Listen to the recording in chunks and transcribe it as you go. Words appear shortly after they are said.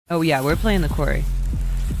Oh yeah, we're playing the quarry.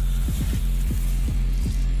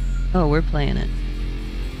 Oh, we're playing it.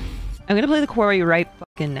 I'm gonna play the quarry right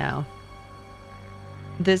fucking now.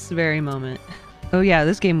 This very moment. Oh yeah,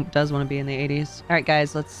 this game does want to be in the 80s. Alright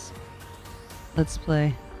guys, let's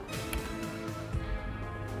play.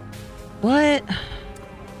 What?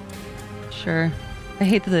 Sure. I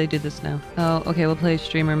hate that they did this now. Oh, okay, we'll play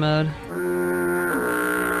streamer mode.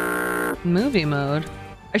 Movie mode?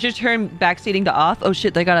 I should turn backseating to off? Oh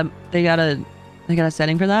shit, they got a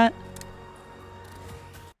setting for that?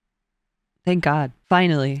 Thank God.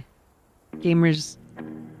 Finally. Games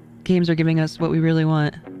are giving us what we really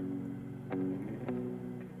want.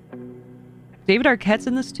 David Arquette's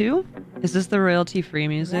in this too? Is this the royalty-free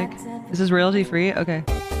music? Is this royalty-free? Okay.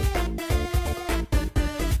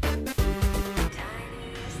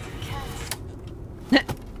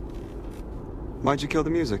 Why'd you kill the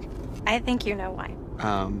music? I think you know why.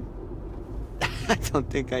 I don't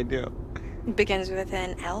think I do. It begins with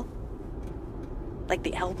an L. Like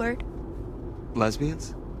the L word.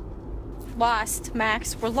 Lesbians? Lost,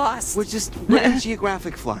 Max. We're lost. We're in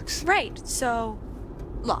geographic flux. Right, so...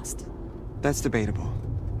 lost. That's debatable.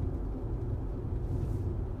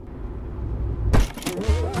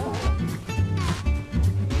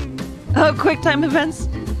 Oh, quick time events.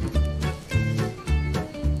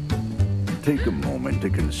 Take a moment to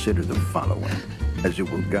consider the following, as it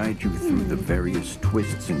will guide you through the various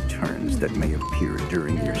twists and turns that may appear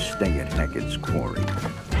during your stay at Hackets Quarry.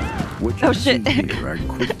 What you see here are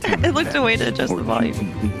quick time I looked away to adjust or the volume.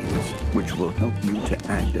 QTEs, which will help you to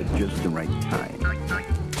act at just the right time.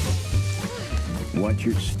 Watch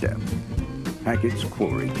your step. Hackets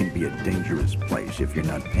Quarry can be a dangerous place if you're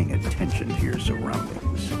not paying attention to your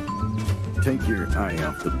surroundings. Take your eye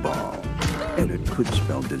off the ball, and it could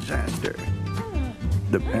spell disaster.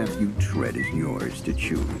 The path you tread is yours to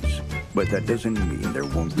choose, but that doesn't mean there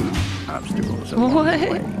won't be obstacles along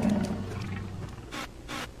the way.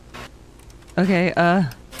 Okay,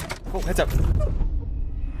 Oh, heads up.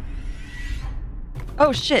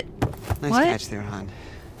 Oh shit. Nice What? catch there, hon.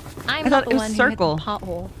 I'm I not thought the it was one circle. who hit the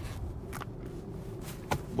pothole.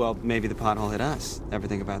 Well, maybe the pothole hit us. Ever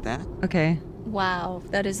think about that? Okay. Wow,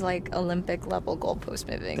 that is like Olympic level goalpost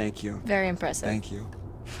moving. Thank you. Very impressive. Thank you.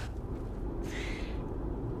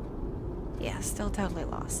 Yeah, still totally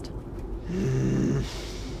lost.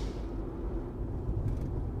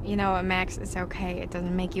 You know what, Max? It's okay. It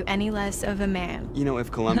doesn't make you any less of a man. You know,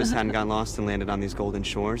 if Columbus hadn't gotten lost and landed on these golden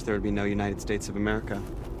shores, there would be no United States of America.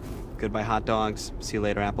 Goodbye hot dogs. See you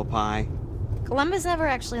later apple pie. Columbus never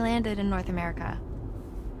actually landed in North America.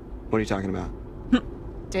 What are you talking about?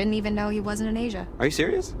 Didn't even know he wasn't in Asia. Are you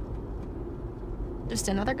serious? Just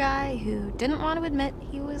another guy who didn't want to admit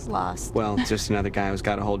he was lost. Well, just another guy who's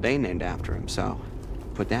got a whole day named after him, so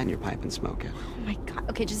put that in your pipe and smoke it. Oh my god.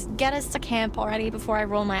 Okay, just get us to camp already before I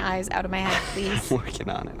roll my eyes out of my head, please. I'm working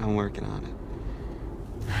on it. I'm working on it.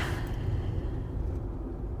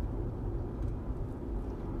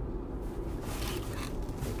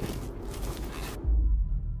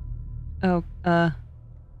 Oh,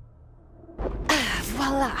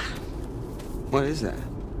 Voila. What is that?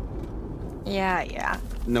 Yeah.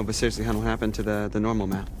 No, but seriously, hon, what happened to the normal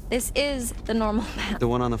map? This is the normal map. The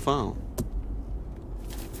one on the phone?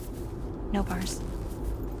 No bars.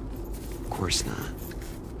 Of course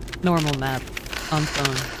not. normal map on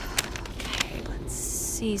phone. Okay, let's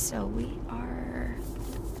see. So we are...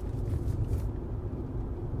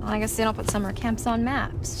 Well, I guess they don't put summer camps on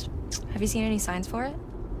maps. Have you seen any signs for it?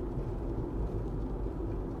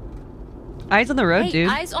 Eyes on the road, Hey, dude.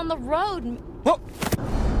 eyes on the road! Whoa!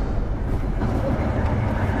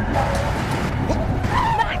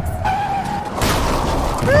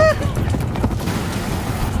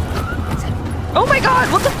 Oh my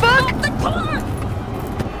god, what the fuck? Stop the car!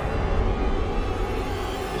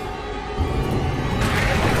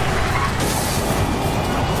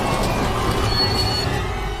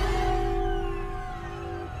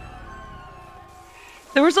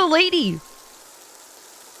 There was a lady.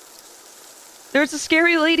 There's a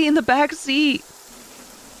scary lady in the back seat.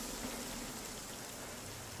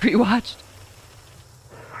 Rewatched.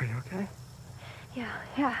 Are you okay?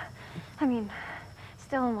 Yeah. I mean,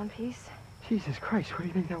 still in one piece. Jesus Christ, what do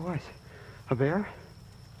you think that was? A bear?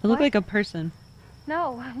 It looked like a person.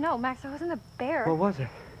 No, Max, that wasn't a bear. What was it?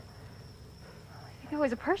 I think it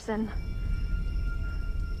was a person.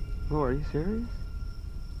 Laura, are you serious?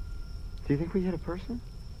 Do you think we hit a person?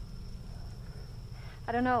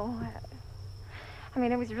 I don't know. I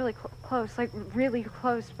mean, it was really close, like really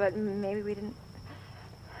close, but maybe we didn't...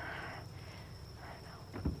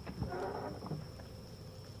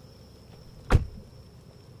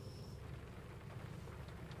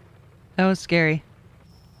 That was scary.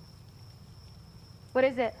 What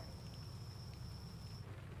is it?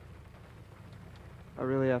 I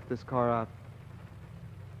really effed this car up.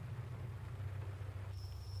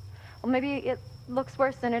 Well, maybe it looks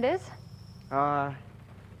worse than it is. I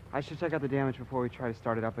should check out the damage before we try to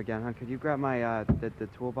start it up again, huh? Could you grab my, the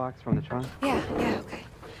toolbox from the trunk? Yeah, okay.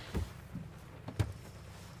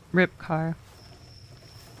 Rip car.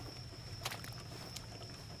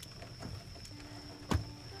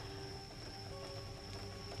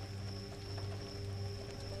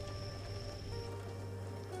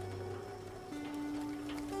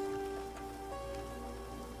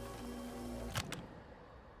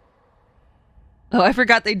 Oh, I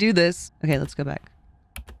forgot they do this. Okay, let's go back.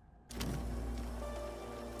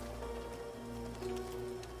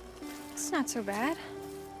 It's not so bad.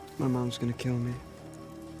 My mom's gonna kill me.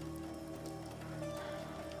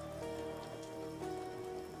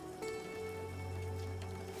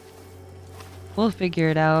 We'll figure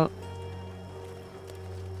it out.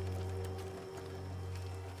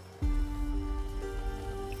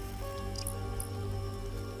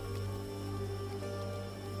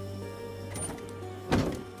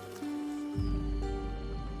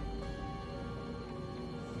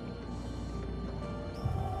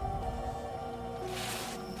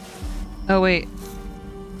 Oh, wait.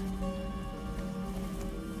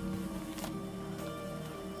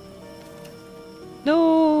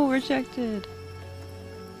 No, rejected.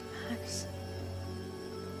 Max.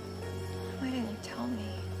 Why didn't you tell me?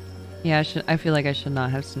 Yeah, I feel like I should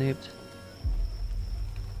not have snooped.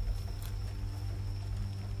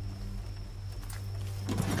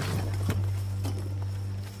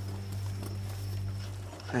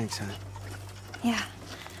 Thanks, hon. Yeah.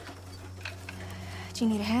 Do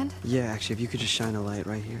you need a hand? Yeah, actually, if you could just shine a light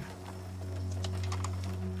right here.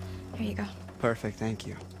 Here you go. Perfect, thank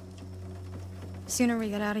you. Sooner we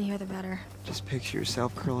get out of here, the better. Just picture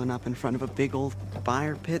yourself curling up in front of a big old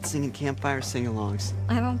fire pit singing campfire sing-alongs.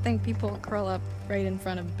 I don't think people curl up right in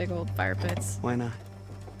front of big old fire pits. Why not?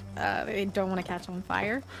 They don't want to catch on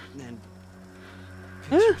fire. And then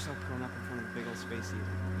picture yourself curling up in front of a big old space heater.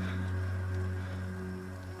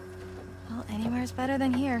 Well, anywhere's better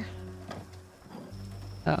than here.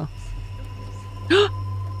 Oh.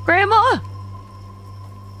 Grandma!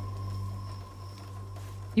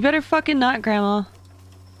 You better fucking not, Grandma.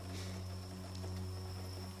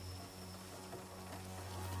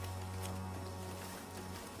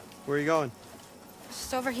 Where are you going?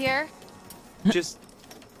 Just over here. Just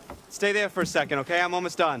stay there for a second, okay? I'm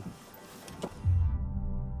almost done.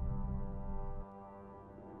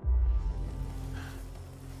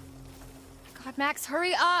 God, Max,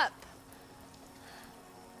 hurry up!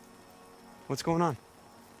 What's going on?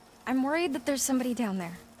 I'm worried that there's somebody down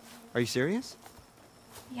there. Are you serious?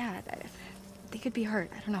 Yeah, they could be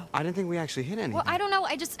hurt. I don't know. I didn't think we actually hit anything. Well, I don't know.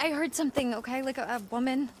 I heard something, okay? Like a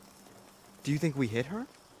woman. Do you think we hit her?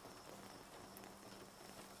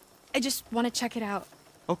 I just want to check it out.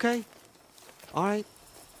 Okay. All right.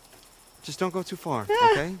 Just don't go too far,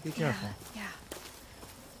 okay? Be careful. Yeah.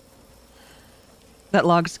 That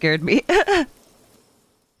log scared me.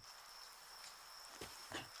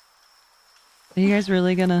 Are you guys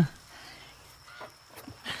really gonna...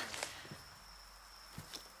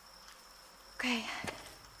 Okay.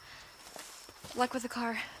 Luck with the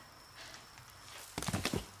car.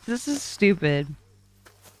 This is stupid.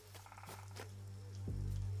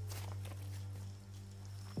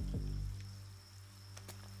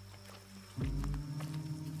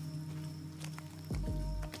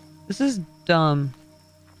 This is dumb.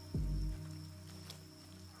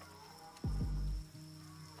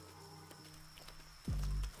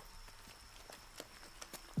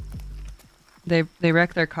 They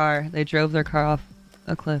wrecked their car. They drove their car off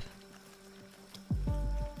a cliff.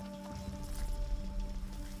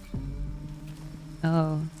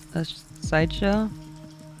 Oh, a sideshow?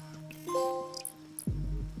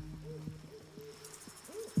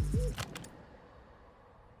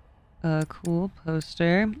 A cool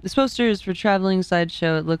poster. This poster is for traveling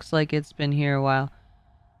sideshow. It looks like it's been here a while.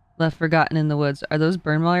 Left forgotten in the woods. Are those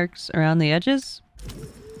burn marks around the edges?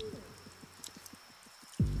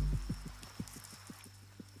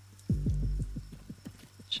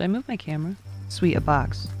 Should I move my camera? Sweet, a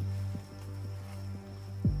box.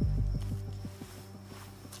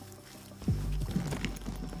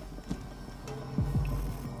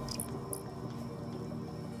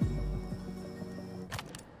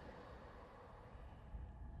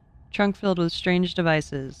 Trunk filled with strange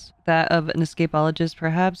devices. That of an escapologist,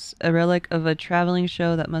 perhaps a relic of a traveling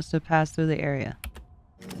show that must have passed through the area.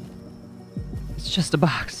 It's just a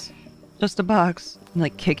box. Just a box. And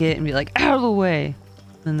like kick it and be like, out of the way.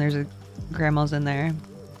 Then there's a Grandma's in there.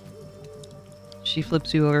 She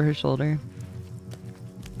flips you over her shoulder.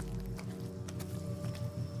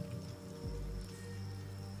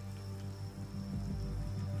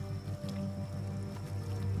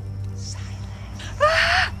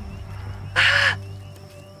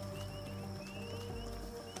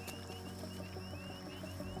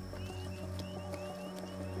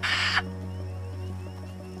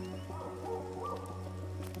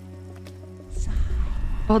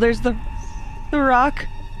 Oh, there's the rock.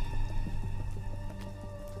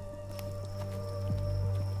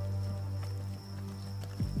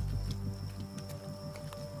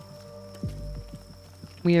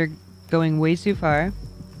 We are going way too far.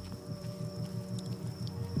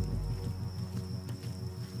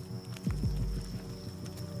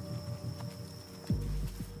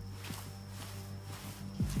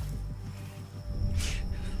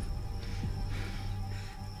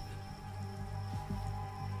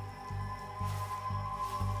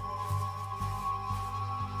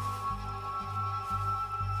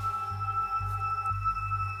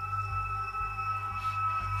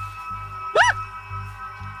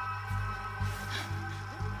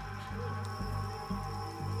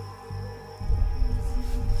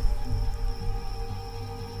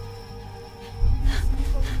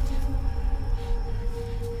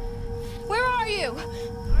 Where are you?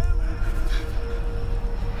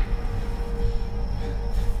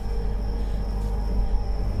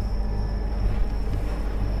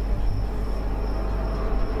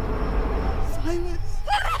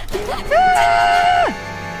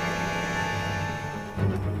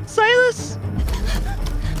 Silas!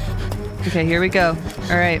 Okay, here we go.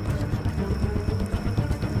 All right.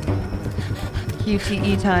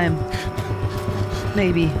 QTE time.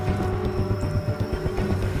 Maybe.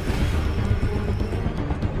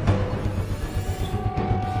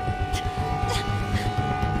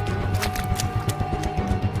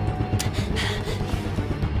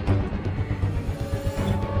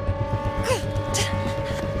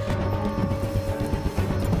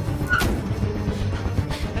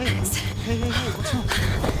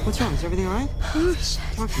 What's wrong? Is everything all right?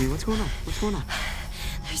 Talk to me. What's going on? What's going on?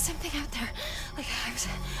 There's something out there. Like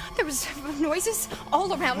there was noises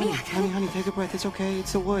all around me. Honey, take a breath. It's okay.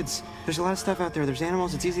 It's the woods. There's a lot of stuff out there. There's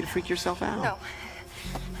animals. It's easy to freak yourself out. No.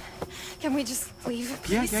 Can we just leave,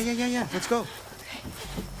 please? Yeah. Let's go.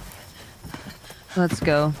 Let's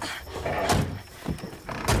go.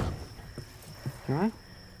 You all right?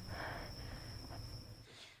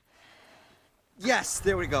 Yes,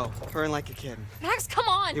 there we go. Purring like a kitten. Max, come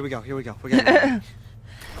on! Here we go. We're getting there. Are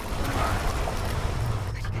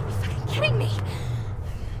you fucking kidding me?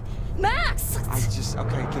 Max!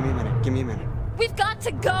 Okay, give me a minute. We've got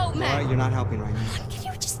to go, Max! All right, you're not helping right now.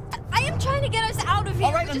 Can you just... I am trying to get us out of here.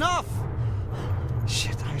 All right, enough!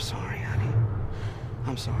 Shit, I'm sorry, honey.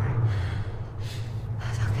 I'm sorry.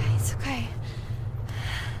 It's okay.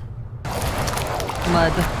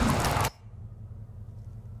 Mud.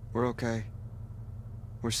 We're okay.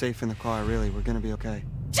 We're safe in the car, really. We're gonna be okay.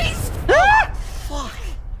 Jeez! Fuck!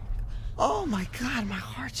 Oh my god, my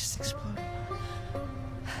heart just exploded.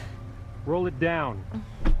 Roll it down.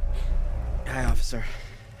 Hi, officer.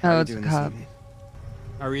 How are Oh, you it's a doing this cop. evening?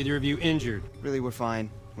 Are either of you injured? Really, we're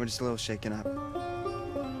fine. We're just a little shaken up.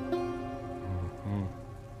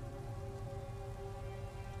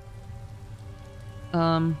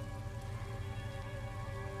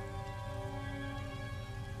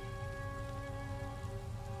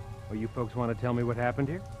 Well, you folks want to tell me what happened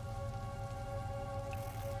here?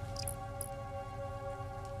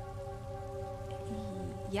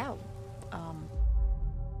 Yeah,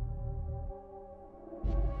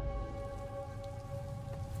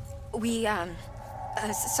 we,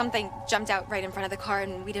 something jumped out right in front of the car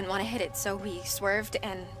and we didn't want to hit it, so we swerved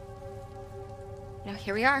and,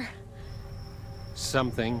 here we are.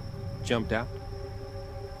 Something jumped out?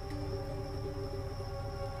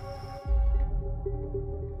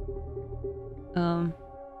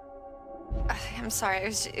 I'm sorry, it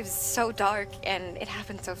was so dark and it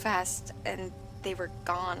happened so fast and they were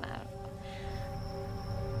gone.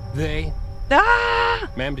 They? Ah!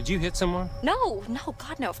 Ma'am, did you hit someone? No,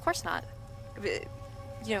 God, no, of course not. I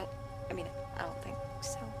don't think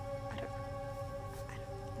so. I don't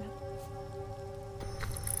know.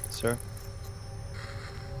 Sir?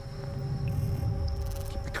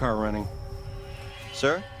 Keep the car running.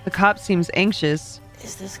 Sir? The cop seems anxious.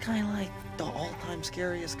 Is this guy like the all-time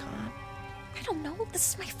scariest cop? I don't know, this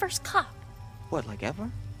is my first cop. What, like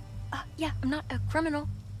ever? Yeah, I'm not a criminal.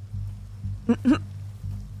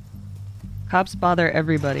 Cops bother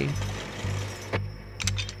everybody.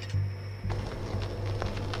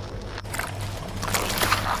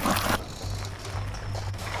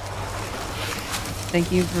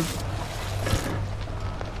 Thank you for...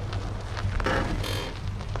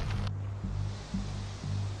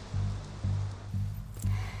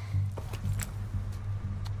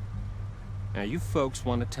 Now, you folks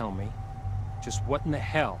want to tell me just what in the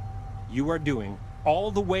hell you are doing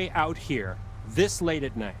all the way out here this late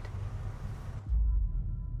at night?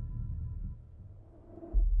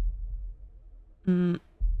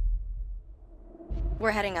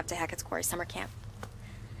 We're heading up to Hackets Quarry summer camp.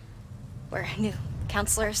 We're new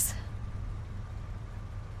counselors.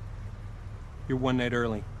 You're one night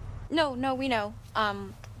early. No, we know.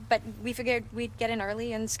 But we figured we'd get in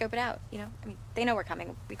early and scope it out, you know? I mean, they know we're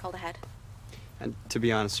coming. We called ahead. And to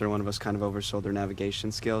be honest, sir, one of us kind of oversold their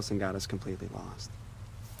navigation skills and got us completely lost.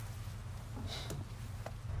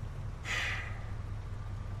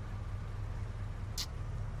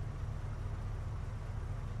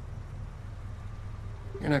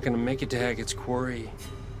 You're not gonna make it to Hackets Quarry.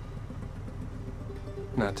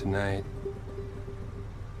 Not tonight.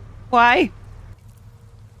 Why?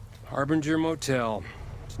 Harbinger Motel.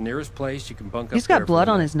 It's the nearest place you can bunk up. He's got there for blood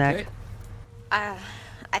the on night, his neck. okay?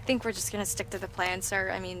 I think we're just gonna stick to the plan, sir.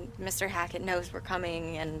 I mean, Mr. Hackett knows we're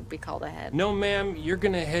coming and we called ahead. No, ma'am. You're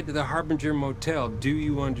gonna head to the Harbinger Motel. Do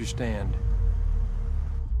you understand?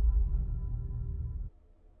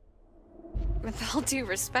 With all due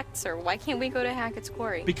respect, sir, why can't we go to Hackett's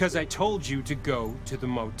Quarry? Because I told you to go to the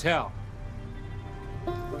motel.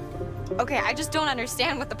 Okay, I just don't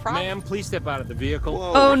understand what the problem... Ma'am, please step out of the vehicle.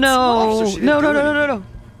 Whoa. Oh no! Officer, she didn't No, no, do no, no, anything. no, no.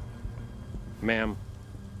 Ma'am,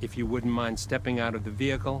 if you wouldn't mind stepping out of the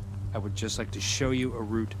vehicle, I would just like to show you a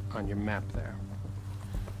route on your map there.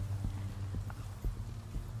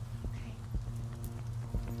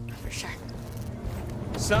 For sure.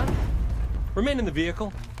 Son, remain in the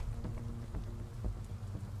vehicle.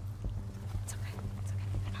 It's okay. It's okay.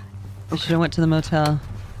 I got it. I should have went to the motel.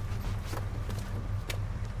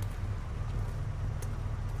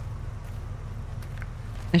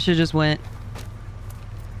 I should have just went.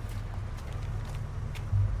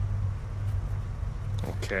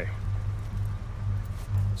 Okay.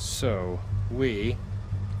 So, we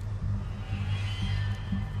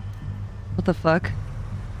What the fuck?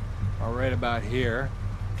 are right about here.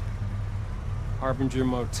 Harbinger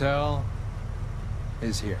Motel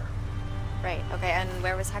is here. Right, okay, and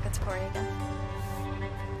where was Hackett's Quarry again?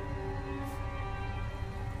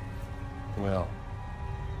 Well,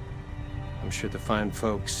 I'm sure the fine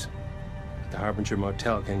folks at the Harbinger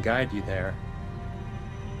Motel can guide you there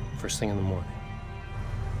first thing in the morning.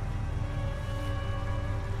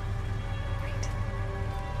 Right.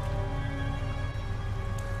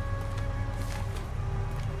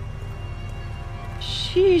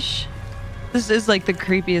 Sheesh. This is like the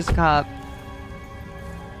creepiest cop.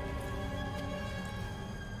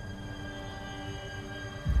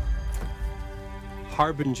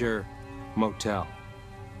 Harbinger Motel.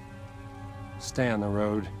 Stay on the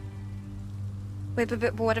road. Wait,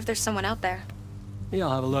 but what if there's someone out there? Yeah,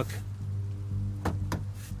 I'll have a look.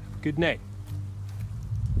 Good night.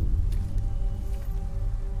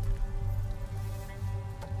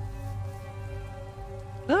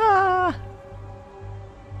 Ah!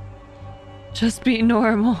 Just be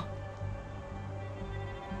normal.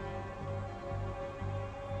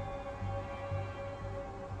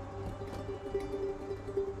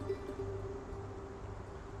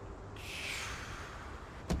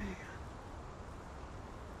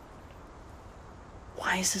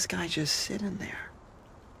 Why is this guy just sitting there?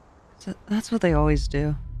 So that's what they always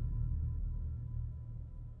do.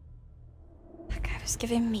 That guy was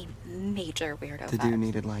giving me major weirdo The vibes. dude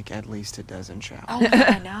needed like at least a dozen showers. Oh,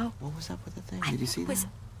 I know. What was up with the thing? Did you see that?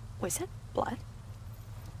 Was it blood?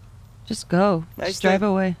 Just go. Nice Just drive to-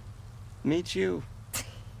 away. Meet you.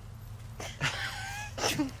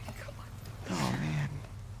 Oh man.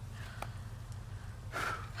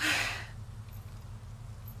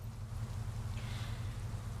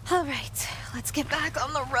 All right, let's get back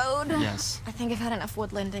on the road. Yes. I think I've had enough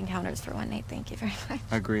woodland encounters for one night. Thank you very much.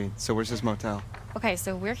 Agreed. So where's this motel? Okay,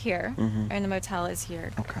 so we're here, Mhm. and the motel is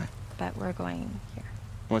here, Okay. but we're going here.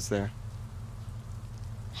 What's there?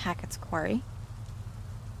 Hackett's Quarry.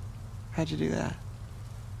 How'd you do that?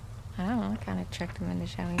 I don't know, I kind of tricked him into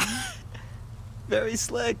showing me. Very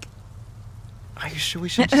slick. Are you sure we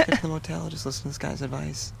should just get to the motel and just listen to this guy's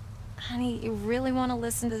advice? Honey, you really want to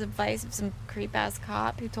listen to the advice of some creep-ass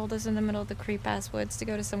cop who told us in the middle of the creep-ass woods to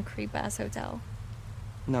go to some creep-ass hotel?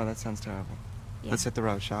 No, that sounds terrible. Yeah, Let's hit the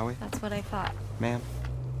road, shall we? that's what I thought. Ma'am?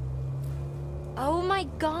 Oh my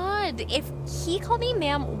god, if he called me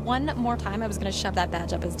ma'am one more time, I was gonna shove that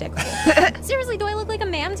badge up his dick hole. Seriously, do I look like a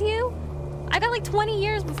ma'am to you? I got like 20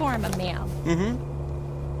 years before I'm a ma'am. Mm-hmm.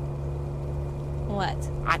 What?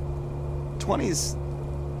 20's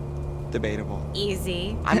debatable.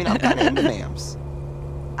 Easy. I mean, I'm kind of into ma'ams.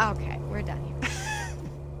 Okay, we're done here.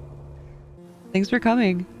 Thanks for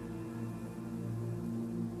coming.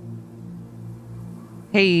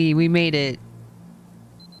 Hey, we made it.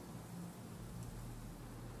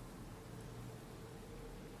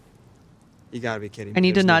 You gotta be kidding me. I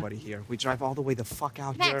need to There's not- nobody here. We drive all the way the fuck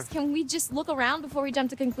out Max, here. can we just look around before we jump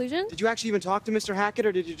to conclusions? Did you actually even talk to Mr. Hackett,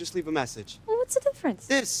 or did you just leave a message? Well, what's the difference?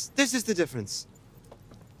 This is the difference.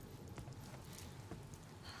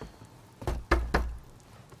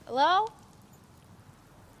 Hello?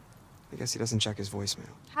 I guess he doesn't check his voicemail.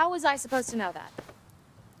 How was I supposed to know that?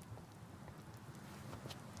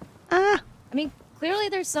 Ah, I mean, clearly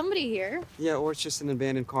there's somebody here. Yeah, or it's just an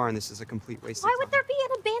abandoned car, and this is a complete waste of Why time. would there be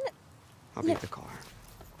an abandoned... I'll take the car.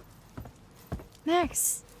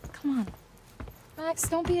 Max, come on. Max,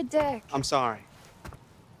 don't be a dick. I'm sorry.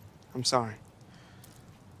 I'm sorry.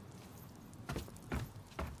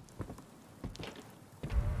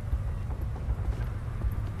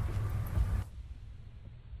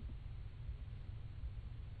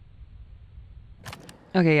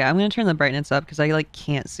 okay, yeah, I'm gonna turn the brightness up because I like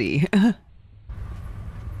can't see.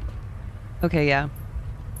 Okay, yeah.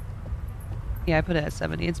 Yeah, I put it at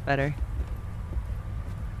 70. It's better.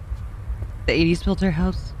 The 80s filter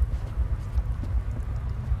helps.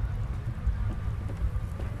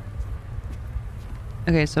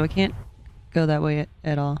 Okay, so I can't go that way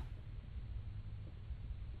at all.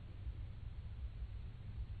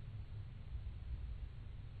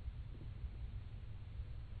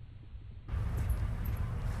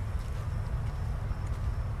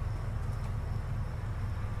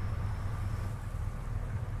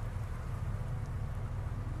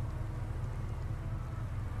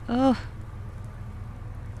 Oh.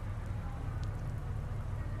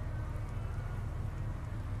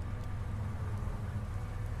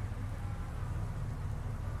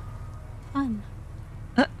 Fun.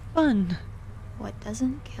 Fun. What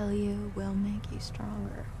doesn't kill you will make you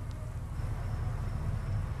stronger.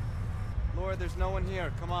 Laura, there's no one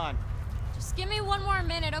here. Come on. Just give me one more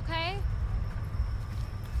minute, okay?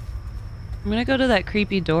 I'm gonna go to that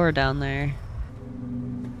creepy door down there.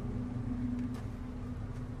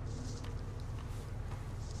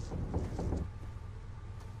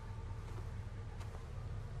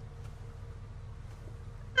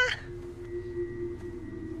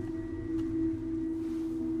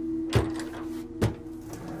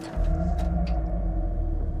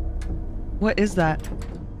 What is that?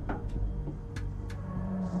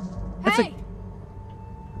 That's Hey!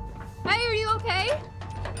 Hey, are you okay?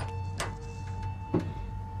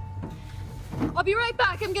 I'll be right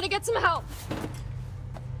back. I'm gonna get some help.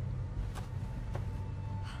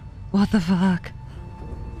 What the fuck?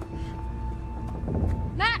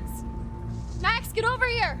 Max! Max, get over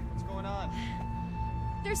here! What's going on?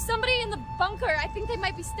 There's somebody in the bunker. I think they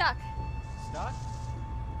might be stuck. Stuck?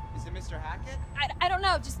 Is it Mr. Hackett? I don't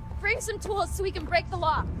know. Just bring some tools so we can break the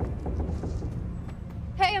lock.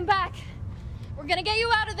 Hey, I'm back. We're gonna get you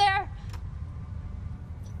out of there.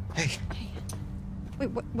 Hey, Wait,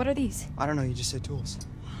 what are these? I don't know. You just said tools.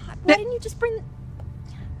 Why didn't you just bring...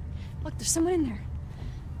 Look, there's someone in there.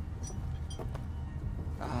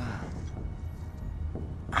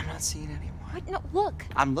 I'm not seeing anyone. What? No, look.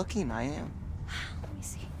 I'm looking. I am. Let me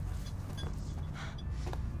see.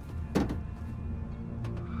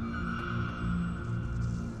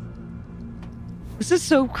 This is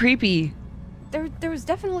so creepy. There was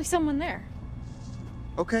definitely someone there.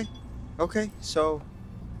 Okay. Okay. So,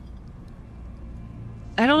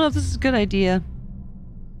 I don't know if this is a good idea.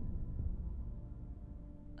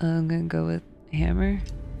 I'm gonna go with hammer.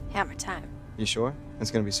 Hammer time. you sure?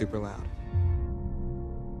 It's gonna be super loud.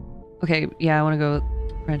 Okay, yeah, I want to go with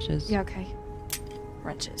wrenches. Yeah, okay.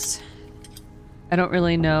 Wrenches. I don't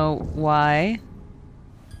really know why.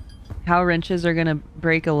 How wrenches are gonna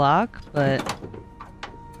break a lock, but...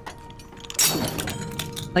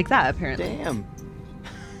 like that, apparently. Damn.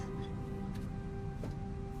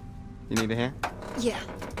 You need a hand? Yeah.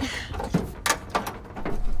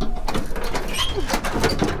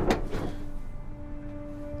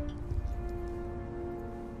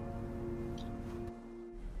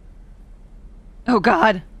 Oh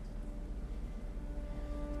god.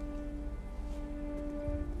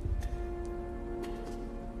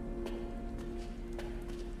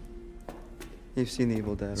 You've seen The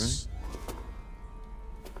Evil Dead, right?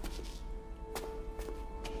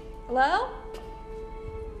 Hello?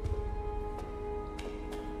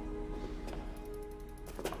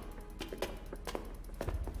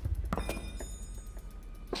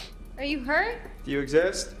 Are you hurt? Do you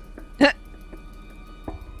exist?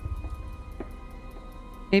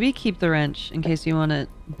 Maybe keep the wrench in case you want to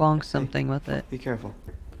bonk something with it. Be careful.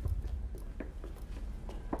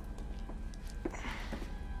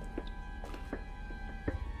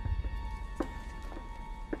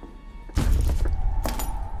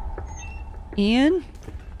 Ian?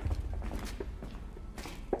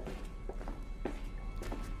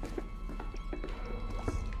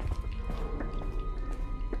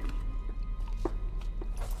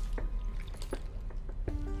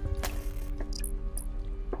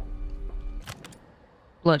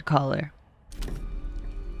 Blood collar.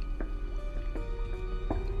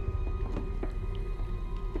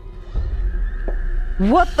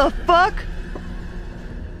 What the fuck?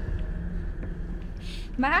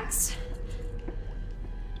 Max?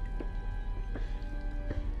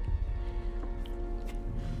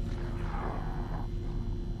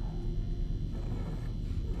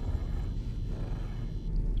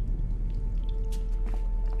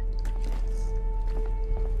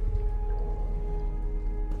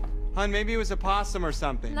 Hun, maybe it was a possum or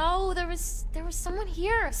something. No, there was someone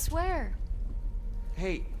here, I swear.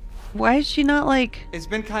 Hey, Why is she not like... it's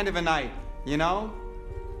been kind of a night, you know?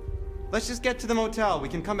 Let's just get to the motel. We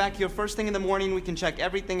can come back here first thing in the morning. We can check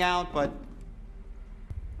everything out, but...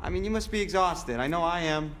 I mean, you must be exhausted. I know I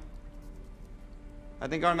am. I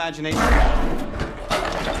think our imagination...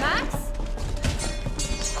 Max?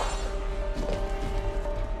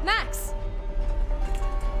 Max!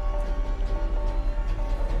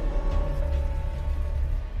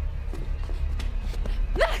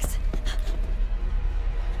 Max!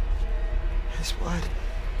 His blood.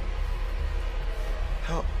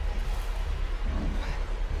 Help.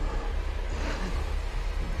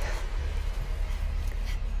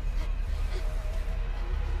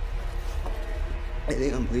 I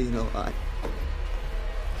think I'm bleeding a lot.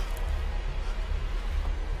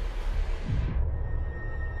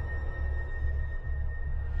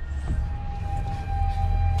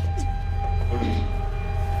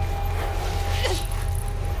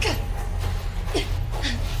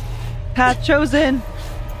 Path chosen.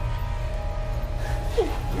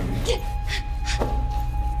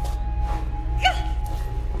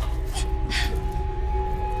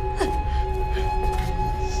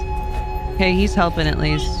 Okay, he's helping at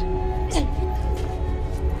least.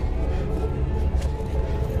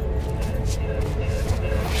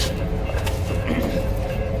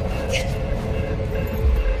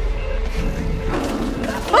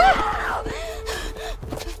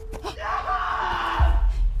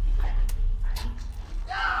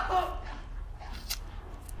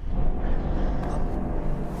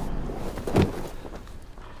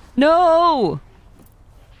 No!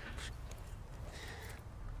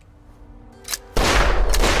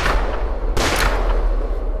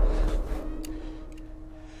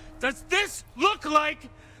 Does this look like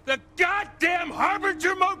the goddamn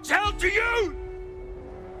Harbinger Motel to you?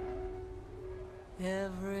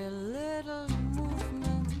 Every little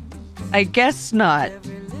movement, I guess not.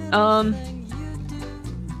 every little thing you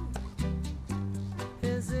do,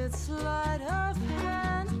 is it sleight of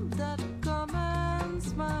hand that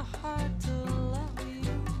commands my heart to love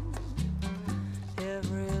you?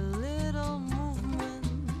 Every little movement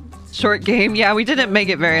Short game. Yeah, we didn't make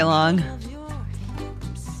it very long. of your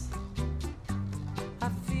hips, I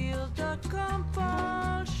feel the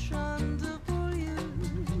compulsion to pull you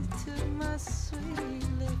to my sweet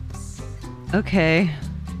lips. Okay.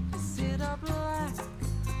 Sit up like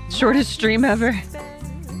Shortest stream ever.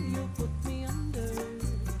 you put me under.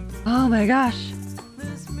 Oh my gosh.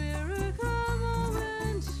 This miracle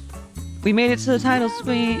moment, We made it to the title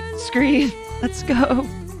screen. Let's go.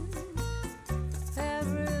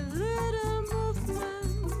 every little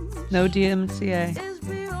movement No DMCA. is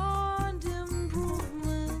beyond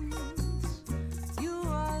improvement. You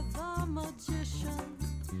are the magician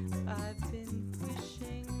I've been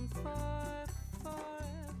wishing for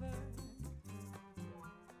forever.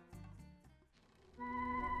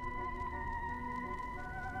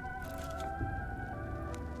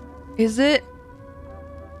 Is it?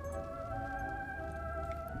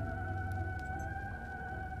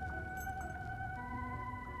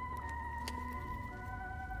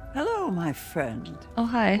 Hello, my friend. Oh,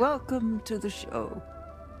 hi. Welcome to the show.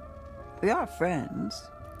 We are friends,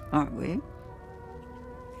 aren't we?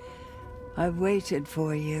 I've waited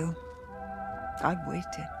for you. I've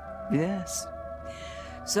waited, yes.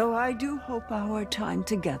 So I do hope our time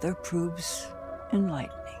together proves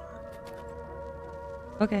enlightening.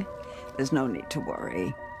 Okay. There's no need to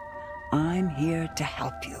worry. I'm here to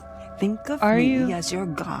help you. Think of Are me you? as your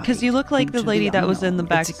guide. Because you look like the into lady that was in the unknown.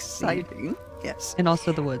 back It's seat. exciting, yes. And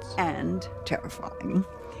also the woods. And terrifying.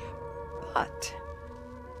 But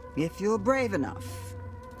if you're brave enough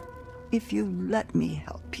if you let me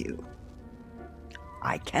help you,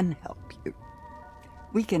 I can help you.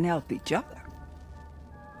 We can help each other.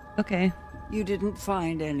 Okay. You didn't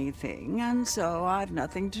find anything, and so I've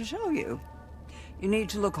nothing to show you. You need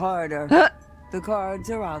to look harder. The cards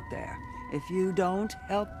are out there. If you don't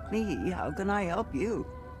help me, how can I help you?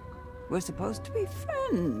 We're supposed to be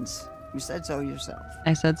friends. You said so yourself.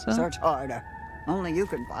 I said so? Search harder. Only you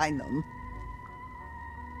can find them.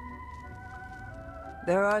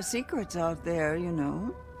 There are secrets out there, you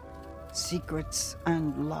know. Secrets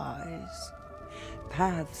and lies.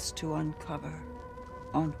 Paths to uncover,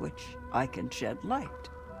 on which I can shed light,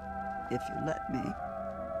 if you let me.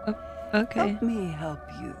 Okay. Help me help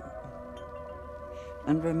you.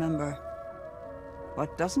 And remember,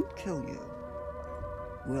 what doesn't kill you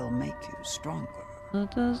will make you stronger.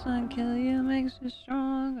 What doesn't kill you makes you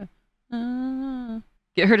stronger.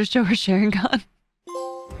 Get her to show her Sharingan.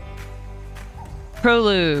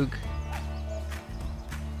 Prologue.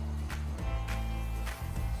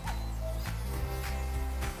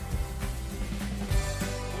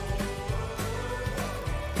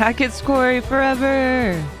 Hackets Quarry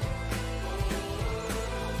forever!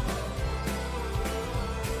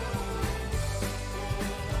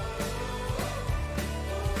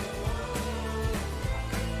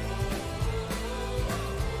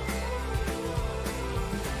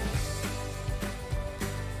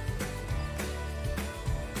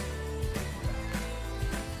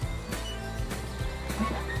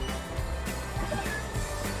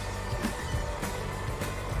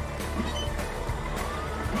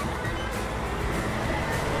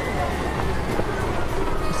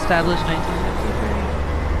 Established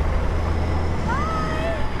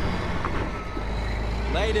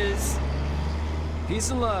 1953. Laters.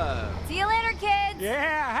 Peace and love. See you later, kids!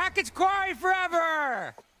 Yeah, Hackets Quarry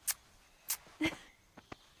forever!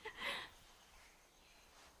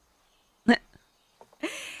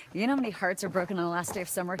 You know how many hearts are broken on the last day of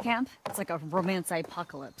summer camp? It's like a romance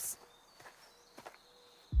apocalypse.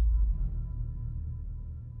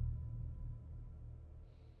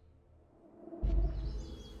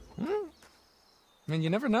 I mean, you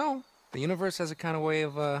never know. The universe has a kind of way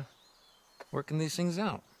of working these things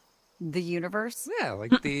out. The universe? Yeah,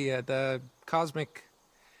 like the cosmic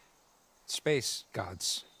space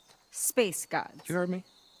gods. Space gods. You heard me?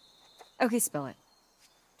 Okay, spell it.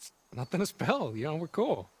 Nothing to spell. You know, we're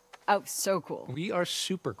cool. Oh, so cool. We are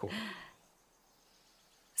super cool.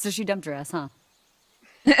 So she dumped her ass, huh?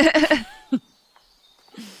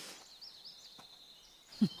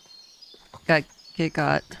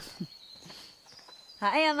 Got.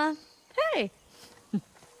 Hi, Emma. Hey.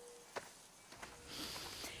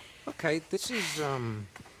 Okay, this is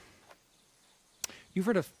you've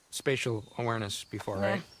heard of spatial awareness before,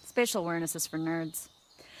 right? Spatial awareness is for nerds.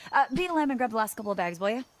 Beat a lamb and grab the last couple of bags, will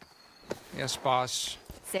ya? Yes, boss.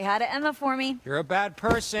 Say hi to Emma for me. You're a bad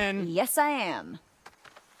person. Yes, I am.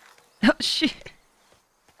 Oh, shit.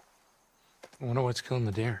 I wonder what's killing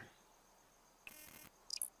the deer.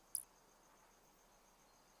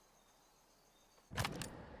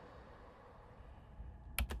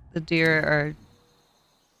 The deer are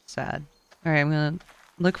sad. Alright, I'm gonna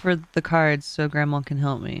look for the cards so Grandma can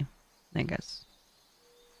help me, I guess.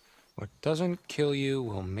 What doesn't kill you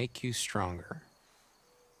will make you stronger.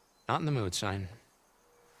 Not in the mood, sign.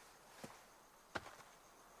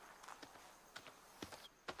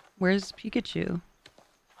 Where's Pikachu?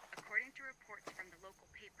 According to reports from the local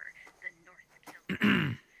paper, the North killed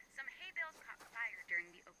some hay bales caught fire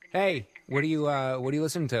during the opening. Hey, what are you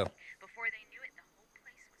listening to? Before they knew it, the whole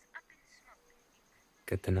place was up in smoke.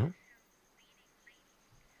 Good to know.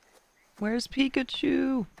 Where's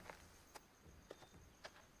Pikachu?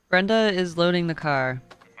 Brenda is loading the car.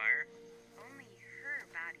 Fire? Only her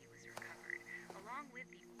body was recovered, along with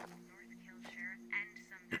the old North Kill sheriff and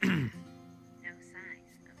some no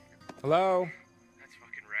signs of the Hello? That's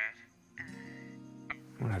fucking rad.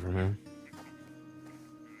 Whatever, man.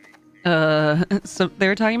 So they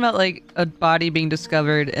were talking about like a body being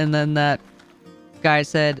discovered, and then that guy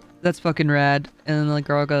said, "That's fucking rad," and then the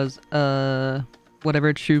girl goes,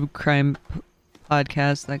 whatever true crime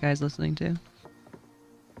podcast that guy's listening to.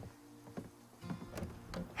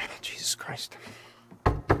 Jesus Christ.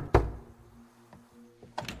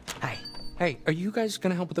 Hey. Hey, are you guys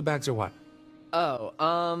gonna help with the bags or what?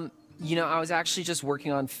 Oh, you know, I was actually just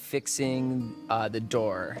working on fixing the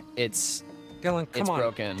door. Dylan, come on.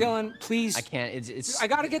 Broken. Dylan, please. I can't. It's. I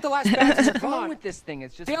gotta get the last bags. Come Come on on with this thing.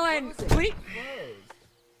 It's just. Dylan, please.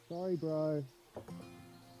 Sorry, bro.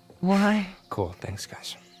 Why? Cool, thanks,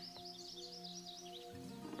 guys.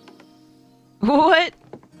 What?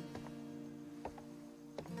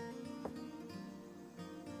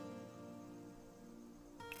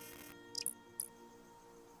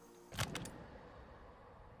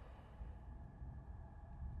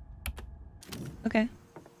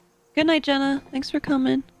 Good night, Jenna. Thanks for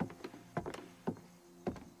coming.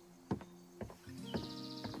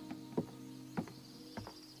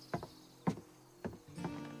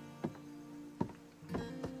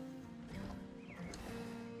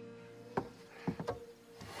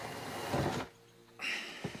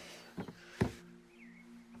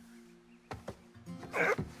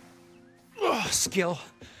 Oh, skill.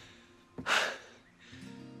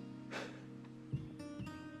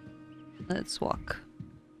 Let's walk.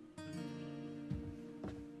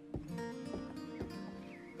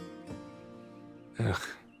 Ugh.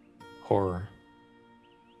 Horror.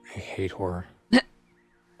 I hate horror.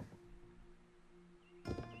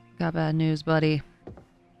 Got bad news, buddy.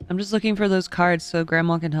 I'm just looking for those cards so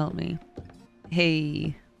Grandma can help me.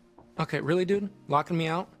 Hey. Okay, really, dude? Locking me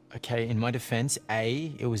out? Okay, in my defense,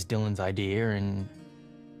 A, it was Dylan's idea, and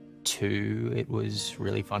 2, it was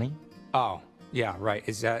really funny. Oh, yeah, right.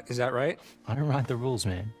 Is that right? I don't write the rules,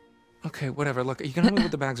 man. Okay, whatever. Look, are you gonna help me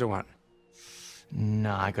with the bags or what?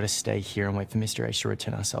 Nah, I gotta stay here and wait for Mr. H to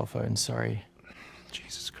return our cell phone, sorry.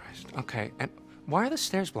 Jesus Christ. Okay, and why are the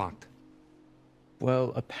stairs blocked?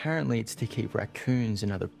 Well, apparently it's to keep raccoons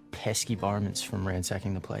and other pesky varmints from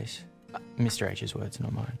ransacking the place. Mr. H's words,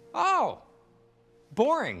 not mine. Oh!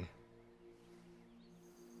 Boring.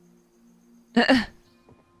 Is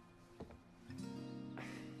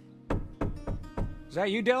that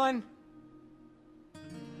you, Dylan?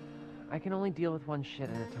 I can only deal with one shit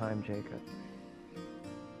at a time, Jacob.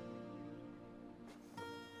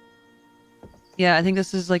 Yeah, I think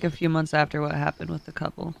this is like a few months after what happened with the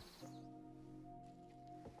couple.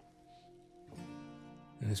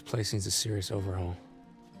 This place needs a serious overhaul.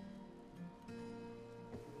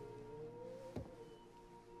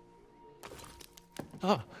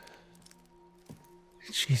 Oh.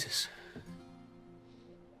 Jesus.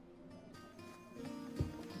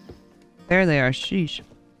 There they are. Sheesh.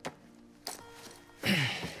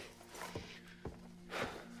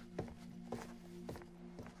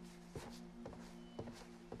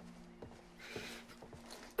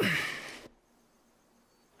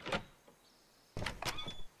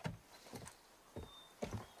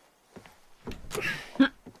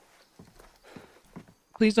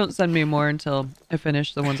 Please don't send me more until I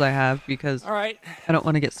finish the ones I have, because all right, I don't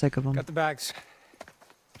want to get sick of them. Got the bags.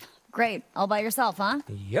 Great. All by yourself, huh?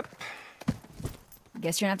 Yep.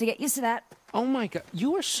 Guess you're gonna have to get used to that. Oh my god,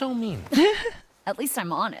 you are so mean. At least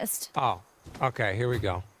I'm honest. Oh, okay, here we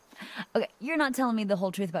go. Okay, you're not telling me the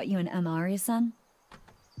whole truth about you and Emma, are you, son?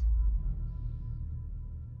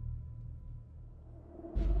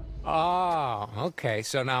 Oh, okay,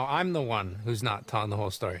 so now I'm the one who's not telling the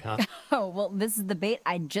whole story, huh? Oh, well, this is the bait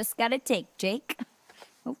I just gotta take, Jake.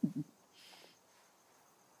 Oh.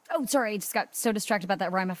 Oh, sorry, I just got so distracted about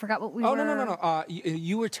that rhyme. I forgot what we were... Oh, no.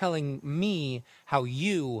 You were telling me how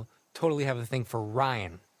you totally have a thing for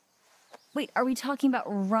Ryan. Wait, are we talking about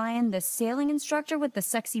Ryan, the sailing instructor with the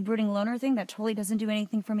sexy brooding loner thing that totally doesn't do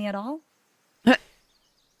anything for me at all?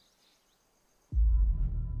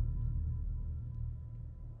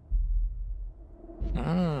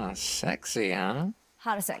 Ah, sexy, huh?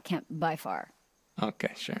 Hottest at camp by far.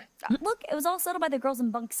 Okay, sure. Look, it was all settled by the girls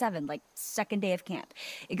in bunk 7, like second day of camp.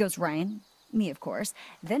 It goes Ryan, me of course,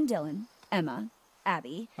 then Dylan, Emma,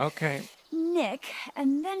 Abby, Okay. Nick,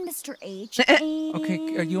 and then Mr. H, and...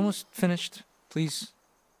 Okay, are you almost finished? Please?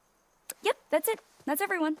 Yep, that's it. That's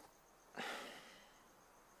everyone.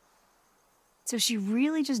 So she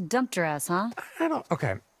really just dumped her ass, huh? I don't...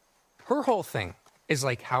 Okay. Her whole thing is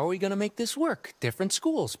like, how are we gonna make this work? Different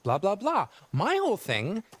schools, blah, blah, blah. My whole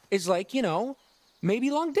thing is like, you know, maybe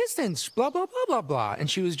long distance, blah, blah, blah, blah, blah. And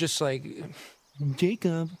she was just like,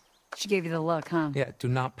 Jacob. She gave you the look, huh? Yeah, do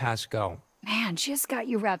not pass go. Man, she just got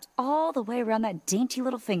you wrapped all the way around that dainty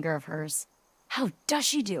little finger of hers. How does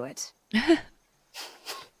she do it?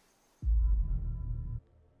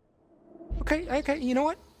 Okay, you know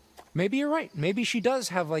what? Maybe you're right. Maybe she does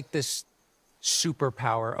have like this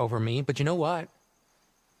superpower over me, but you know what?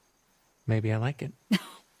 Maybe I like it.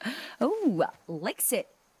 Oh, likes it.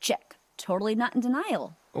 Check. Totally not in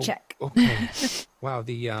denial. Oh, Check. Okay. Wow,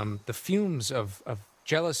 the fumes of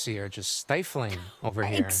jealousy are just stifling over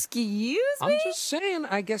here. Excuse me? I'm just saying,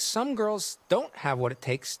 I guess some girls don't have what it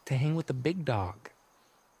takes to hang with the big dog.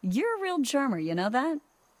 You're a real charmer, you know that?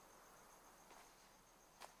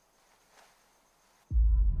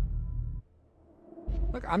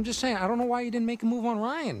 Look, I'm just saying, I don't know why you didn't make a move on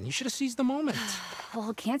Ryan. You should have seized the moment.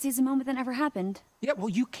 Well, can't seize a moment that never happened. Yeah, well,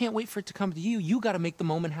 you can't wait for it to come to you. You gotta make the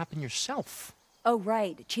moment happen yourself. Oh,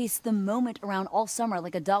 right. Chase the moment around all summer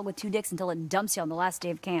like a dog with 2 dicks until it dumps you on the last day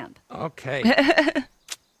of camp. Okay.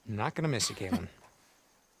 Not gonna miss you, Caitlin.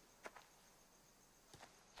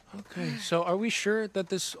 Okay, so are we sure that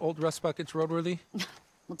this old rust bucket's roadworthy?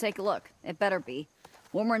 We'll take a look. It better be.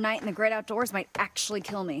 One more night in the great outdoors might actually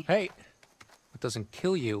kill me. Hey, what doesn't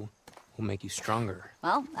kill you will make you stronger.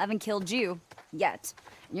 Well, I haven't killed you. Yet.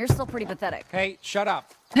 And you're still pretty pathetic. Hey, shut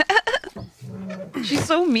up. She's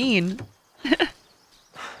so mean.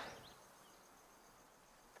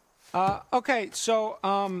 Okay,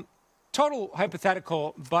 so, total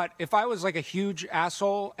hypothetical, but if I was like a huge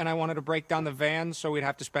asshole and I wanted to break down the van so we'd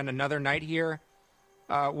have to spend another night here,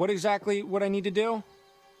 what exactly would I need to do?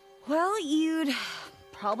 Well, you'd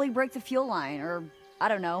probably break the fuel line, or, I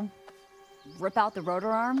don't know, rip out the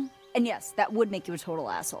rotor arm. And yes, that would make you a total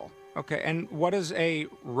asshole. Okay, and what does a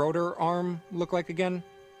rotor arm look like again?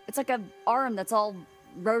 It's like a arm that's all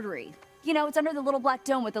rotary. You know, it's under the little black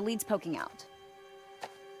dome with the leads poking out.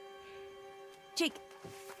 Jake,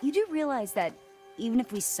 you do realize that even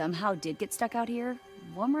if we somehow did get stuck out here,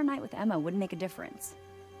 one more night with Emma wouldn't make a difference.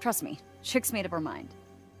 Trust me, Chick's made up her mind.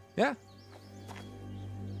 Yeah.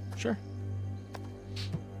 Sure.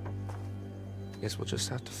 Guess we'll just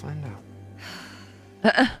have to find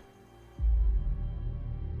out.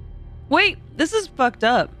 Wait, this is fucked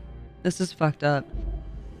up. This is fucked up.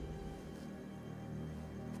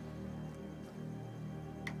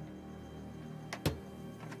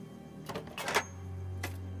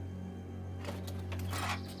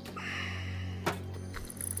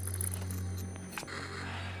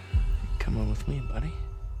 Come on with me, buddy.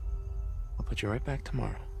 I'll put you right back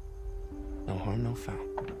tomorrow. No harm, no foul.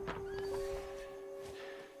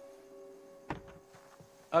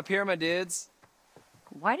 Up here, my dudes.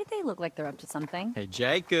 Why did they look like they're up to something? Hey,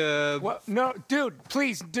 Jacob. What? No, dude,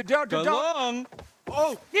 please, don't. Go long.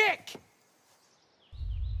 Oh, Nick!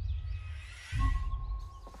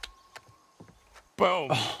 Boom.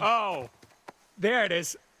 Oh, there it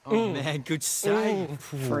is. Oh, man, good sight.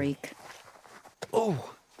 Freak.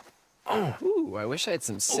 Oh. Oh. Ooh, I wish I had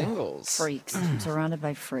some singles. Freaks. I'm surrounded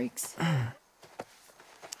by freaks.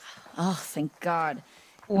 Oh, thank God.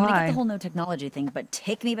 I'm gonna get the whole no technology thing, but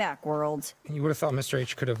take me back, world. You would have thought Mr.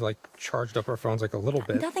 H could have, like, charged up our phones, like, a little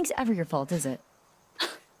bit. Nothing's ever your fault, is it?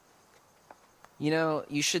 You know,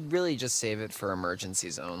 you should really just save it for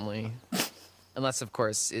emergencies only. Unless, of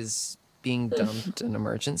course, is being dumped an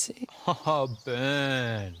emergency. Oh,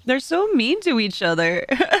 Ben. They're so mean to each other.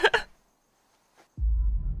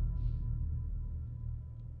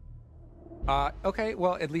 Okay,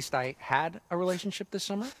 well, at least I had a relationship this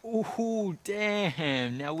summer. Ooh,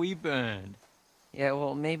 damn. Now we burned. Yeah,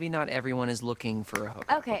 well, maybe not everyone is looking for a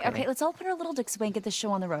hookup. Okay, let's all put our little dicks away and get this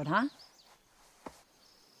show on the road, huh?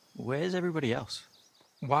 Where's everybody else?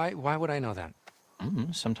 Why would I know that?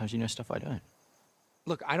 Sometimes you know stuff I don't.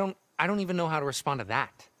 Look, I don't even know how to respond to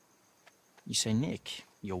that. You say, Nick,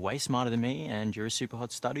 you're way smarter than me, and you're a super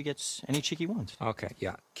hot stud who gets any chick he wants. Okay,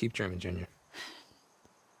 yeah, keep dreaming, Junior.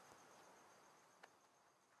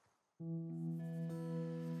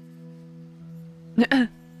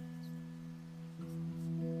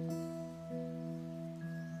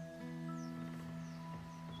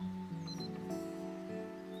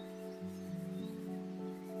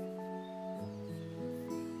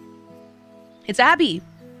 It's Abby.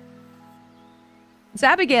 It's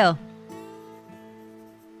Abigail.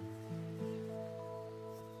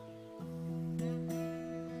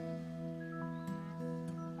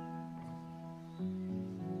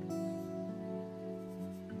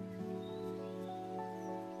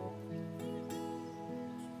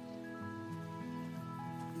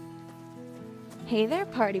 Hey there,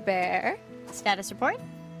 party bear. Status report?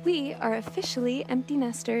 We are officially empty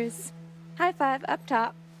nesters. High five up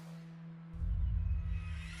top.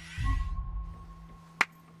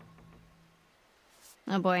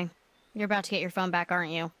 Oh boy. You're about to get your phone back,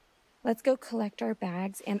 aren't you? Let's go collect our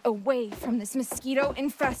bags and away from this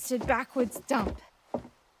mosquito-infested backwoods dump.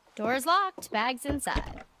 Door's locked, bags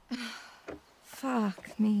inside.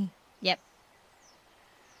 Fuck me. Yep.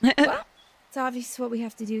 Well, it's obvious what we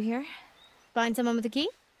have to do here. Find someone with a key?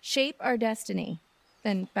 Shape our destiny.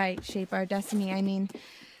 And by shape our destiny, I mean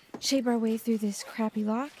shape our way through this crappy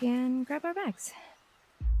lock and grab our bags.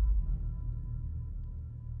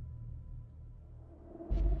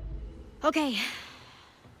 Okay.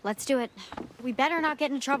 Let's do it. We better not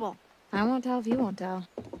get in trouble. I won't tell if you won't tell.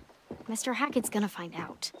 Mr. Hackett's gonna find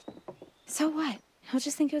out. So what? He'll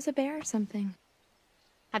just think it was a bear or something.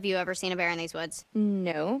 Have you ever seen a bear in these woods?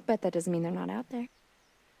 No, but that doesn't mean they're not out there.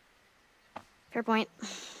 Fair point.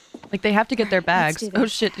 Like, they have to get their bags. Let's do Oh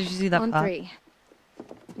this. shit, did you see that On pop? 3.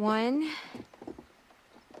 1,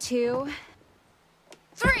 2,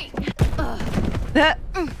 3! That...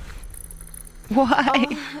 Why?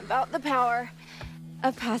 All about the power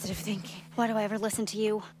of positive thinking. Why do I ever listen to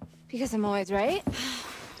you? Because I'm always right.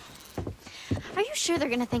 Are you sure they're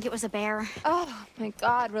gonna think it was a bear? Oh my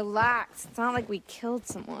god, relax. It's not like we killed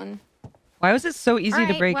someone. Why was it so easy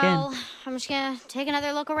to break well, in? I'm just gonna take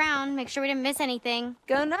another look around, make sure we didn't miss anything.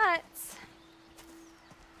 Go nuts.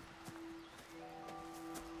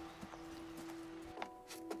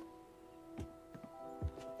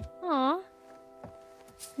 Aw.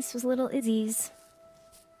 This was little Izzy's.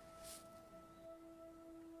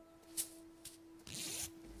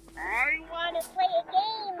 I want to play a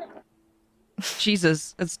game.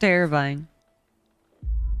 Jesus, that's terrifying.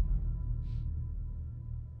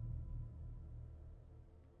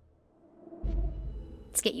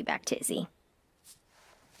 Let's get you back to Izzy.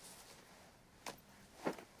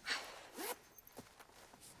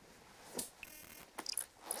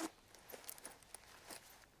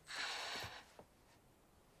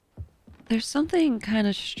 There's something kind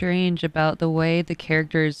of strange about the way the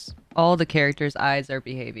characters, all the characters' eyes are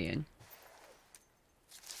behaving.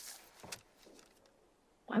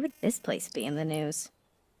 Why would this place be in the news?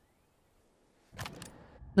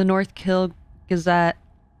 The North Kill Gazette.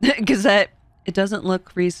 Gazette. It doesn't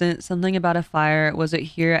look recent. Something about a fire. Was it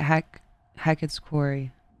here at Hackets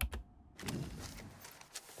Quarry?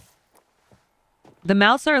 The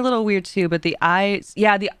mouths are a little weird too, but the eyes,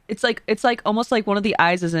 yeah, it's like almost like one of the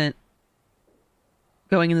eyes isn't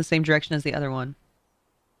going in the same direction as the other one.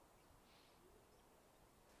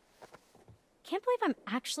 Can't believe I'm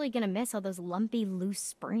actually gonna miss all those lumpy, loose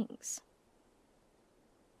springs.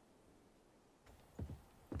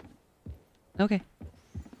 Okay.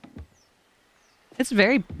 It's a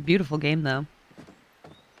very beautiful game, though.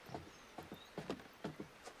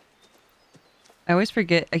 I always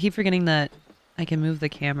forget. I keep forgetting that I can move the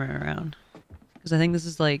camera around. Because I think this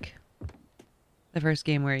is like the first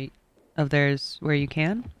game where of theirs where you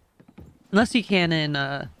can. Unless you can in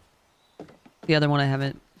the other one I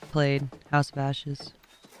haven't played, House of Ashes.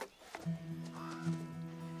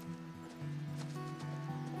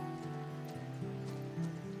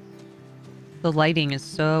 The lighting is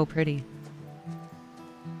so pretty.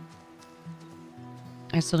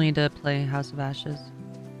 I still need to play House of Ashes.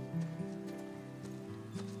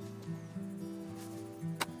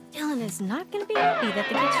 Dylan is not gonna be happy that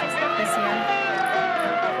the kids just left this year.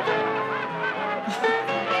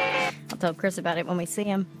 I'll tell Chris about it when we see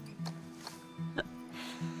him.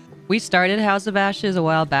 We started House of Ashes a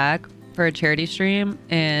while back for a charity stream,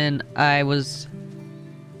 and I was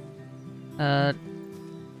a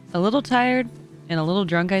little tired and a little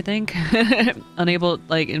drunk, I think. Unable,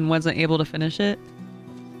 like, and wasn't able to finish it.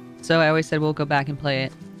 So I always said we'll go back and play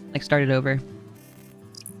it, like start it over.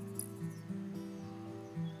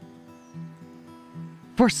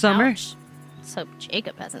 For summer? Ouch. Let's hope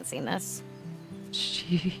Jacob hasn't seen this.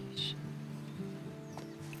 Sheesh.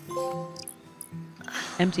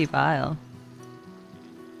 Empty file.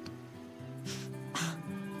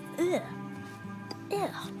 Ugh. Ew,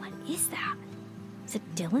 what is that? Is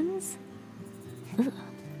it Dylan's? Ugh.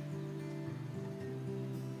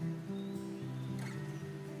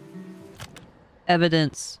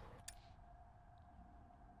 Evidence.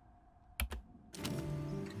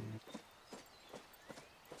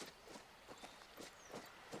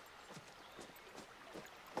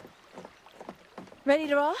 Ready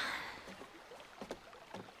to roll?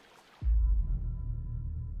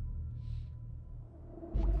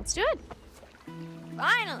 Let's do it.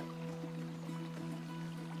 Finally.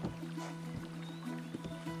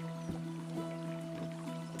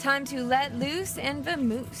 Time to let loose and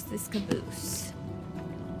vamoose this caboose.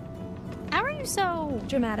 How are you so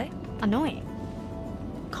dramatic? Annoying.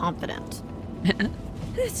 Confident.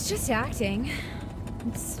 It's just acting.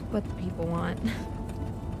 It's what the people want.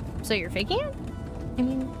 So you're faking it? I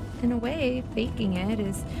mean, in a way, faking it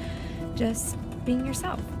is just being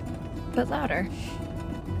yourself, but louder.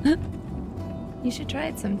 You should try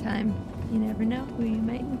it sometime. You never know who you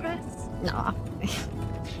might impress. Nah.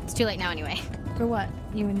 It's too late now anyway. For what?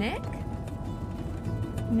 You and Nick?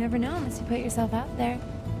 You never know unless you put yourself out there.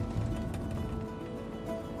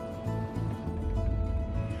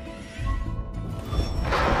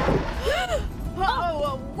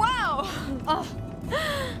 Oh, wow! Oh,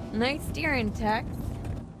 nice steering, Tex.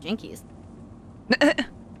 Jinkies.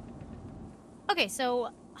 Okay, so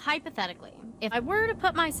hypothetically, if I were to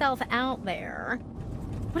put myself out there,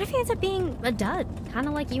 what if he ends up being a dud? Kind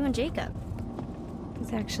of like you and Jacob.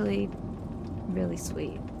 He's actually really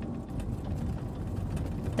sweet.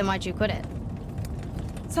 Then why'd you quit it?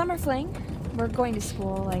 Summer fling. We're going to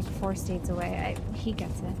school like 4 states away. He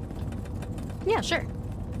gets it. Yeah, sure.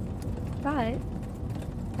 But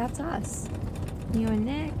that's us. You and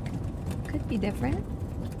Nick could be different.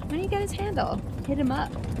 Why don't you get his handle? Hit him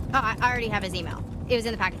up. Oh, I already have his email. It was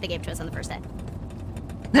in the packet they gave to us on the first day.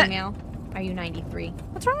 Email? Are you 93?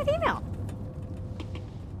 What's wrong with email?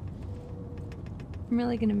 I'm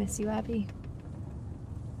really gonna miss you, Abby.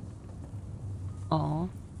 Aw.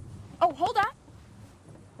 Oh, hold up!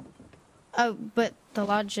 Oh, but the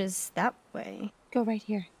lodge is that way. Go right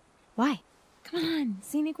here. Why? Come on,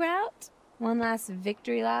 scenic route. One last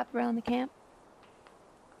victory lap around the camp.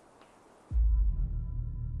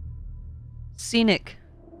 Scenic.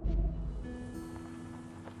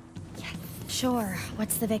 Sure.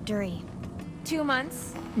 What's the victory? 2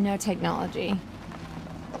 months, no technology.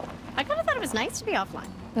 I kind of thought it was nice to be offline.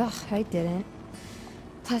 Ugh, I didn't.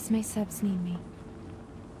 Plus, my subs need me.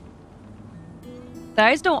 The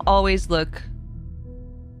eyes don't always look...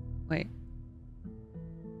 Wait.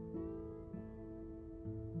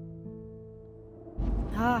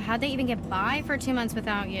 Oh, how'd they even get by for 2 months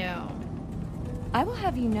without you? I will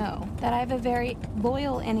have you know that I have a very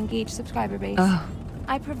loyal and engaged subscriber base. Oh.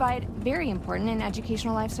 I provide very important and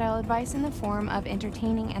educational lifestyle advice in the form of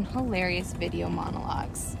entertaining and hilarious video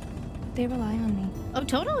monologues. They rely on me. Oh,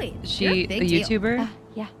 totally. Is she a YouTuber?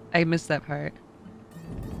 Yeah. I missed that part.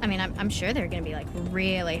 I mean, I'm sure they're gonna be like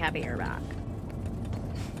really happy you're back.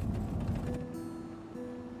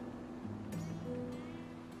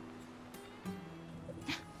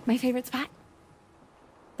 My favorite spot?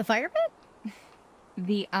 The fire pit?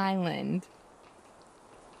 The island.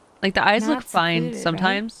 Like the eyes look Not fine secluded,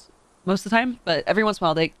 sometimes, most of the time, but every once in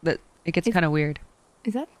a while it gets kind of weird.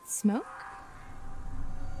 Is that smoke?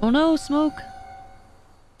 Oh no, smoke.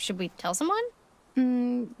 Should we tell someone?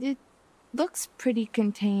 It looks pretty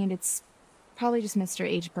contained. It's probably just Mr.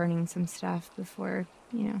 H burning some stuff before,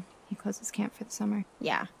 you know, he closes camp for the summer.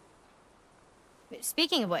 Yeah.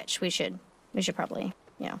 Speaking of which, we should probably,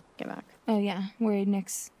 get back. Oh yeah, worried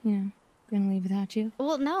Nick's, gonna leave without you.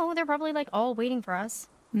 Well, no, they're probably like all waiting for us.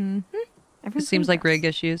 Mm-hmm. It seems like rig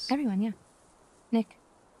issues. Everyone, yeah. Nick,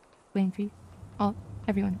 waiting for you.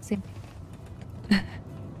 Everyone, same.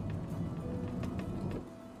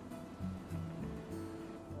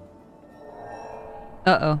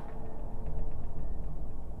 Uh-oh.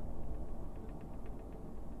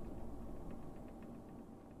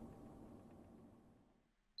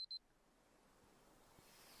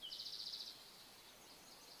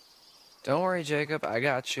 Don't worry, Jacob. I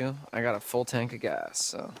got you. I got a full tank of gas,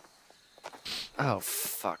 so... Oh,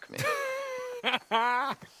 fuck me.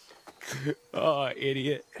 Oh,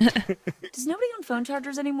 idiot. Does nobody own phone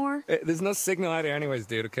chargers anymore? There's no signal out here anyways,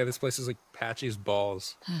 dude, okay? This place is like patchy as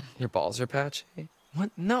balls. Your balls are patchy?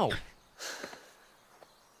 What? No.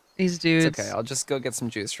 These dudes. It's okay. I'll just go get some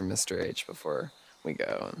juice from Mr. H before we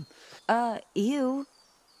go. And... Ew.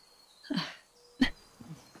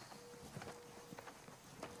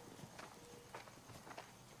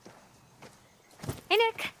 Hey,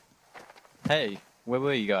 Nick. Hey, where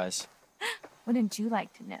were you guys? Wouldn't you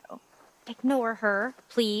like to know? Ignore her,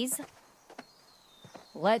 please.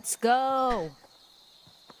 Let's go.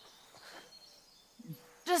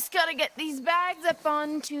 Just gotta get these bags up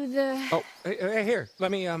onto the... Oh, hey, here.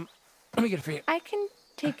 Let me get it for you. I can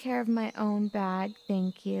take care of my own bag,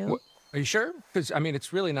 thank you. What? Are you sure? Because, I mean,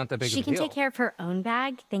 it's really not that big of a She deal. can take care of her own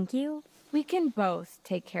bag, thank you. We can both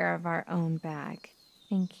take care of our own bag.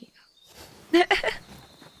 Thank you.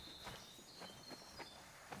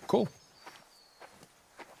 Cool.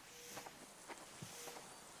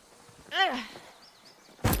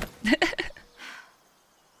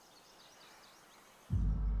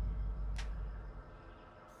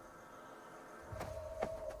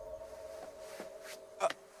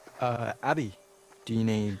 Abby, do you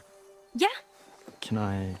need... Yeah, Can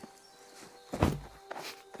I...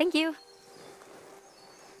 thank you.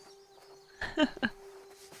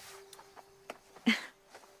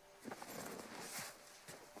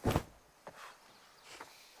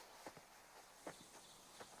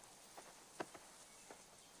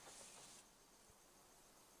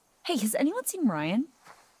 Hey, has anyone seen Ryan?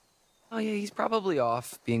 Oh, yeah, he's probably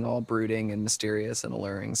off being all brooding and mysterious and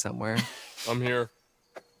alluring somewhere. I'm here.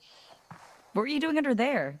 What were you doing under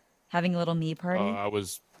there? Having a little me party? I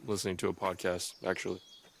was listening to a podcast, actually.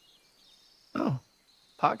 Oh,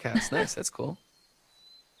 podcast. Nice. That's cool.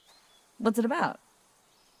 What's it about?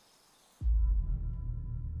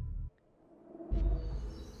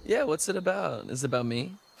 Yeah, what's it about? Is it about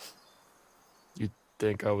me? You'd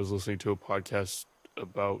think I was listening to a podcast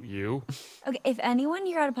about you? Okay, if anyone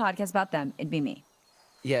here had a podcast about them, it'd be me.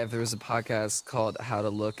 Yeah, if there was a podcast called How to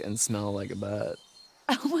Look and Smell Like a Butt.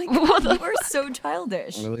 Oh my god, you are so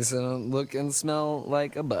childish. At least I don't look and smell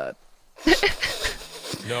like a butt.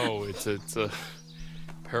 No, it's a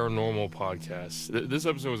paranormal podcast. This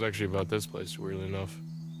episode was actually about this place, weirdly enough.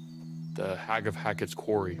 The Hag of Hackets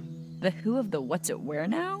Quarry. The who of the what's it where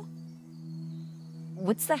now?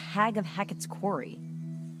 What's the Hag of Hackets Quarry?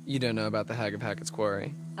 You don't know about the Hag of Hackets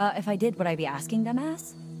Quarry. If I did, would I be asking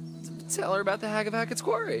dumbass? Tell her about the Hag of Hackets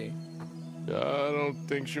Quarry. I don't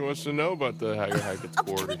think she wants to know about the Hag of Hackets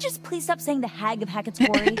Quarry. Can we just please stop saying the Hag of Hackets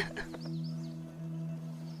Quarry?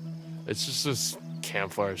 It's just this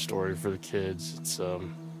campfire story for the kids. It's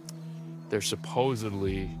there's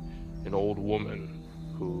supposedly an old woman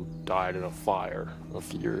who died in a fire a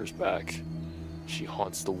few years back. She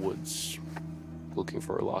haunts the woods looking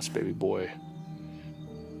for her lost baby boy.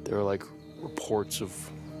 There are like reports of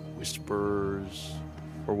whispers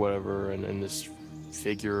or whatever, and this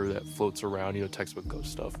figure that floats around, textbook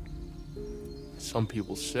ghost stuff. Some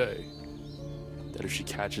people say that if she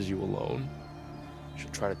catches you alone, she'll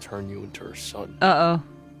try to turn you into her son. Uh-oh.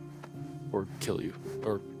 Or kill you,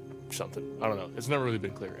 or something. I don't know. It's never really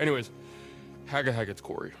been clear. Anyways, Hag of Hackets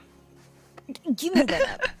Quarry. Give me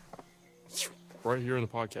that. It's right here in the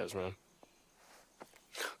podcast, man.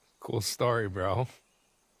 Cool story, bro.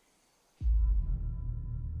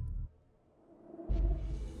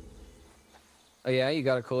 Oh yeah, you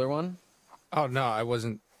got a cooler one? Oh no, I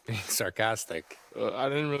wasn't being sarcastic. I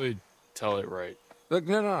didn't really tell it right. Look,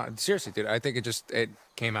 no, seriously, dude. I think it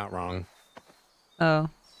came out wrong. Oh.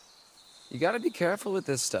 You gotta be careful with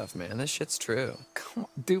this stuff, man. This shit's true. Come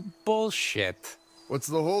on, dude, bullshit. What's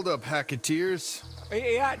the holdup, Hacketeers?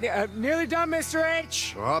 Yeah, nearly done, Mr.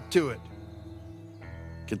 H. Well, up to it.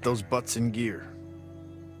 Get those butts in gear.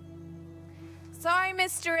 Sorry,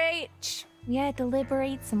 Mr. H. We had to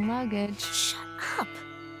liberate some luggage. Shut up.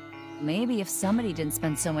 Maybe if somebody didn't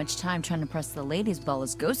spend so much time trying to press the ladies' ball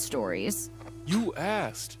as ghost stories. You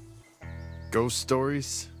asked. Ghost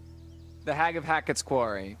stories? The Hag of Hackets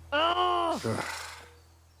Quarry. Oh!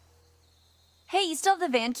 Hey, you still have the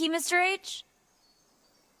van key, Mr. H?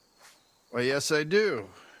 Well, yes, I do.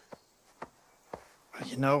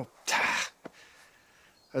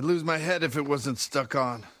 I'd lose my head if it wasn't stuck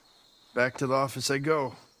on. Back to the office I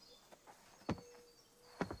go.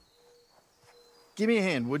 Give me a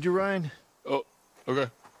hand, would you, Ryan? Oh, okay.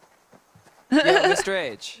 Yeah, Mr.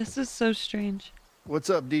 H. This is so strange. What's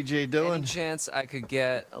up, DJ Dylan? Any chance I could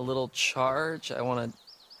get a little charge? I want to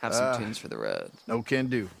have some tunes for the road. No can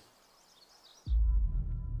do.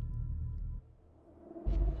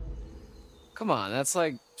 Come on, that's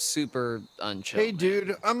like super unchill. Hey,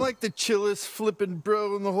 dude, I'm like the chillest flippin'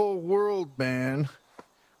 bro in the whole world, man.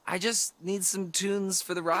 I just need some tunes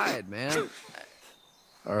for the ride, man.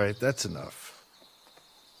 All right, that's enough.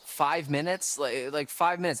 5 minutes? Like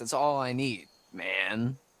 5 minutes, that's all I need,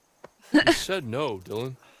 man. You said no,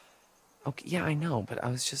 Dylan. Okay, yeah, I know, but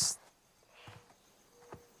I was just...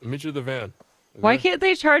 I'll meet you at the van. Okay? Why can't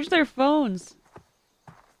they charge their phones?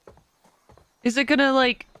 Is it gonna,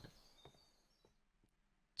 like,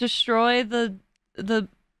 destroy the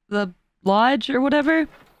lodge or whatever?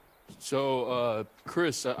 So,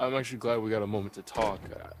 Chris, I'm actually glad we got a moment to talk.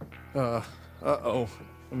 Uh-oh.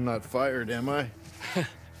 I'm not fired, am I?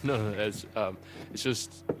 No, it's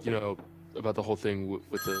just, about the whole thing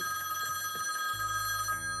with the...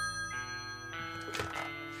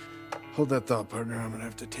 Hold that thought, partner. I'm gonna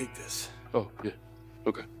have to take this. Oh, yeah.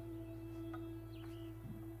 Okay.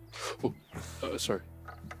 Oh, sorry.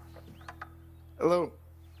 Hello.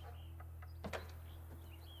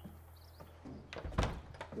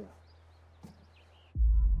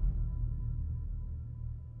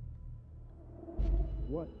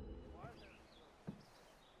 What?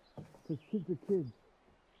 Because kids are kids.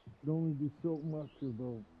 Could only do so much,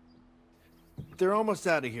 though. They're almost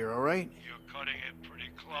out of here, all right? You're cutting it pretty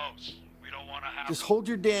close. We don't want to have... Just hold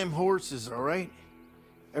your damn horses, all right?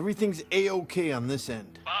 Everything's A-okay on this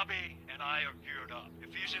end. Bobby and I are geared up.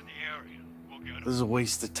 If he's in the area, we'll get him. This is a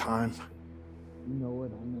waste of time. You know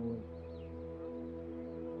it, I know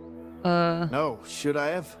it. No, should I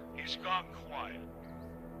have? He's gone quiet.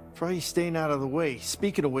 Try staying out of the way.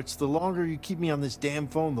 Speaking of which, the longer you keep me on this damn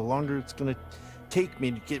phone, the longer it's gonna take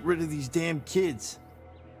me to get rid of these damn kids.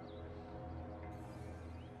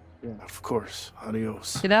 Yeah, of course.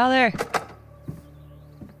 Adios. Get out of there.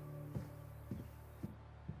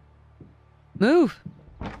 Move.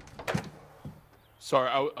 Sorry,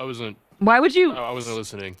 I wasn't... Why would you... I wasn't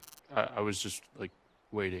listening. I was just, like,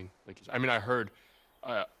 waiting. I mean, I heard...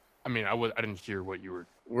 I didn't hear what you were...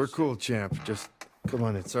 We're cool, champ. Just come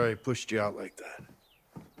on in. Sorry I pushed you out like that.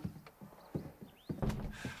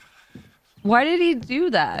 Why did he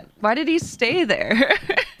do that? Why did he stay there?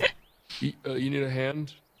 You need a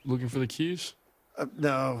hand looking for the keys?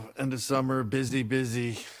 No, end of summer,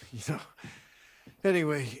 busy.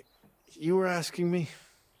 Anyway, you were asking me?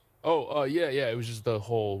 Oh, yeah. It was just the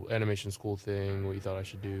whole animation school thing, what you thought I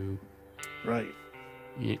should do. Right.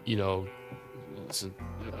 You know,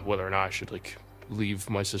 whether or not I should, like, leave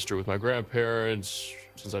my sister with my grandparents,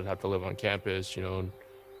 since I'd have to live on campus, you know, and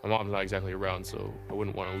my mom's not exactly around, so I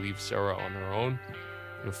wouldn't want to leave Sarah on her own.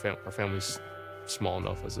 You know, our family's small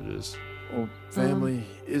enough as it is. Well, family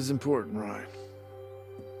is important, Ryan.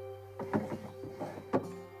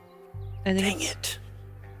 I think Dang it.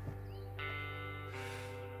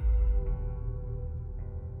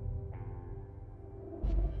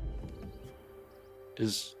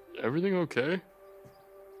 Is everything okay?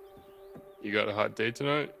 You got a hot date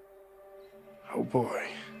tonight? Oh boy.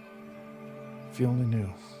 If you only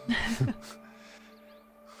knew.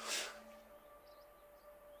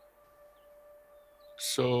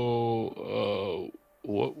 So,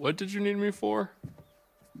 what did you need me for?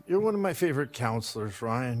 You're one of my favorite counselors,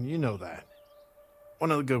 Ryan. You know that.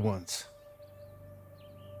 One of the good ones.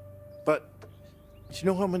 But do you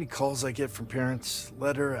know how many calls I get from parents,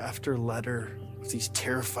 letter after letter, with these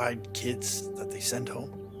terrified kids that they send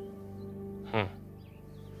home? Huh.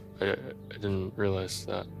 I didn't realize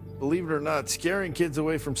that. Believe it or not, scaring kids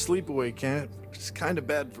away from sleepaway camp is kind of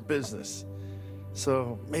bad for business.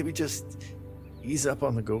 So maybe just ease up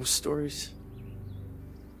on the ghost stories.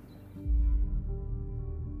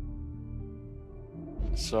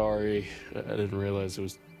 Sorry, I didn't realize it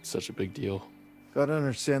was such a big deal. Gotta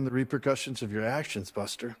understand the repercussions of your actions,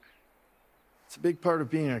 Buster. It's a big part of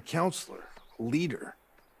being a counselor, a leader.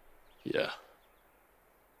 Yeah.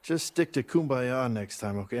 Just stick to kumbaya next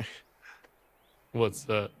time, okay? What's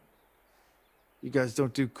that? You guys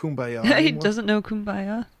don't do kumbaya He anymore? doesn't know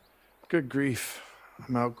kumbaya. Good grief.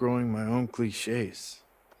 I'm outgrowing my own cliches.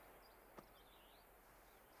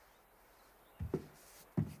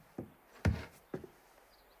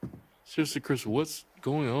 Seriously, Chris, what's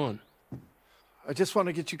going on? I just want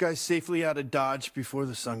to get you guys safely out of Dodge before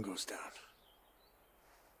the sun goes down.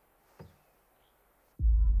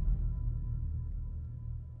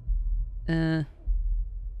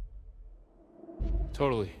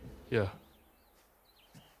 Totally, yeah.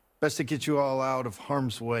 Best to get you all out of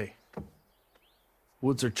harm's way.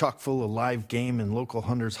 Woods are chock full of live game and local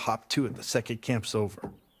hunters hop to it the second camp's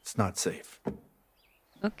over. It's not safe.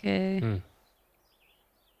 Okay. Where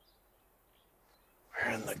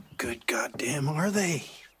in the good goddamn are they?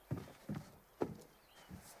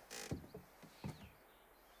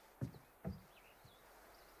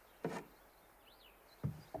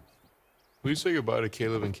 Will you say goodbye to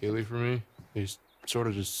Caleb and Kaylee for me? They sort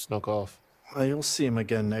of just snuck off. Well, you'll see him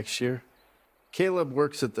again next year. Caleb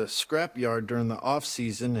works at the scrapyard during the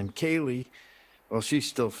off-season, and Kaylee, well, she's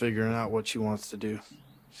still figuring out what she wants to do.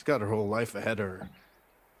 She's got her whole life ahead of her.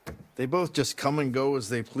 They both just come and go as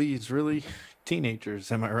they please, really.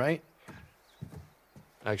 Teenagers, am I right?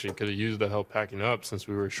 Actually, could have used the help packing up since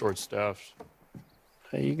we were short-staffed.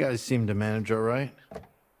 Hey, you guys seem to manage all right.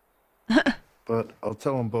 But I'll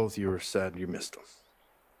tell them both you were sad you missed them.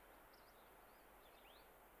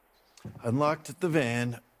 Unlocked the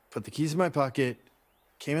van, put the keys in my pocket,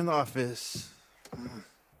 came in the office.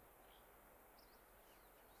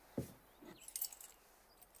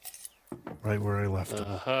 Right where I left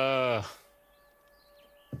them.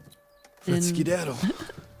 Let's skedaddle.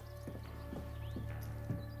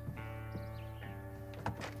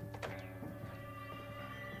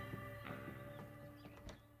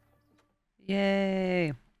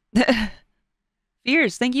 Yay.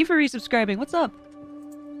 Fierce, thank you for resubscribing. What's up?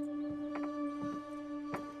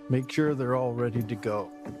 Make sure they're all ready to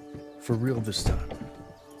go. For real this time.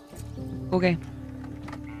 Okay.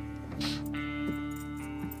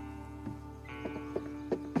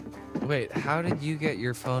 Wait, how did you get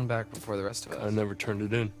your phone back before the rest of us? I never turned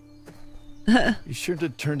it in. You should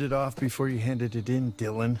have turned it off before you handed it in,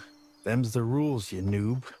 Dylan. Them's the rules, you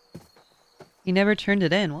noob. You never turned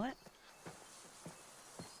it in, what?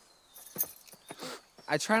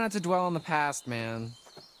 I try not to dwell on the past, man.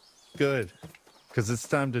 Good. Because it's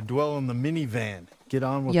time to dwell on the minivan. Get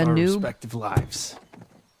on with Ya our noob. respective lives.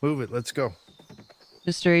 Move it, let's go.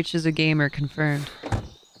 Mr. H is a gamer, confirmed.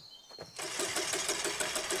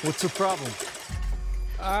 What's the problem?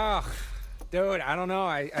 Ugh, dude, I don't know.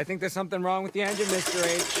 I think there's something wrong with the engine, Mr.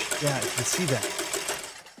 H. Yeah, I can see that.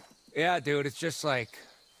 Yeah, dude, it's just like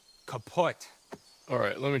kaput. All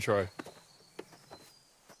right, let me try.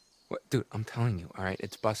 What, dude, I'm telling you, all right,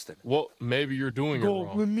 it's busted. Well, maybe you're doing it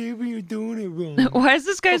wrong. Maybe you're doing it wrong. Why is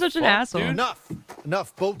this guy such an asshole?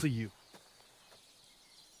 Enough, both of you.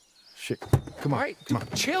 Shit, come on, All right, come dude,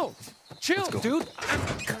 on. chill, go. dude.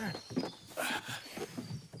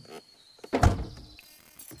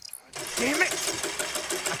 Damn it!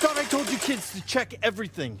 I thought I told you kids to check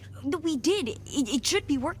everything. We did. It should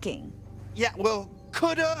be working. Yeah, well,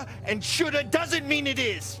 coulda and shoulda doesn't mean it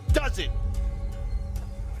is, does it?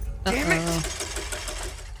 Damn it!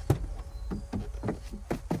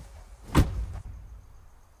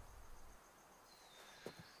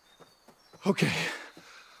 Okay.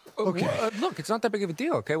 Okay. Well, look, it's not that big of a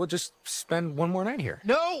deal, okay? We'll just spend one more night here.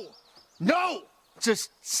 No! No!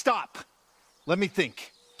 Just stop. Let me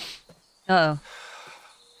think. Uh-oh.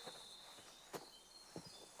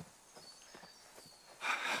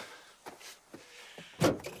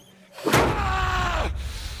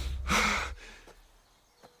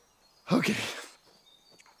 Okay.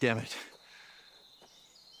 Damn it.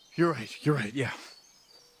 You're right, yeah.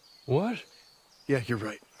 What? Yeah, you're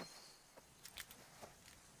right.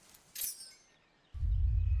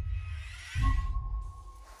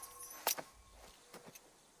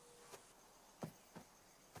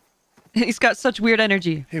 He's got such weird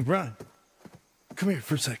energy. Hey, Brian. Come here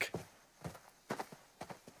for a sec.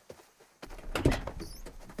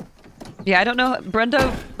 Yeah, I don't know.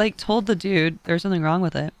 Brenda, like, told the dude there's something wrong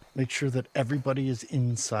with it. Make sure that everybody is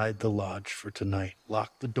inside the lodge for tonight.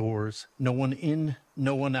 Lock the doors. No one in,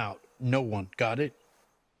 no one out. No one. Got it?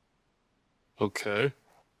 Okay.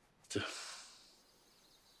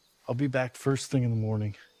 I'll be back first thing in the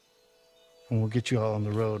morning. And we'll get you all on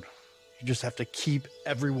the road. You just have to keep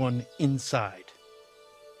everyone inside.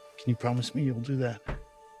 Can you promise me you'll do that?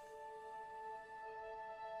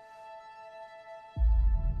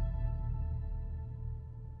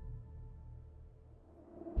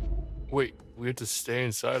 Wait, we have to stay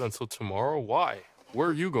inside until tomorrow? Why? Where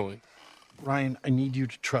are you going? Ryan, I need you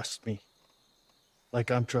to trust me.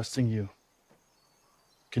 Like I'm trusting you.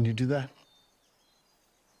 Can you do that?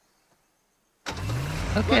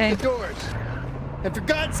 Okay. Lock the doors. And for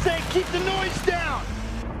God's sake, keep the noise down!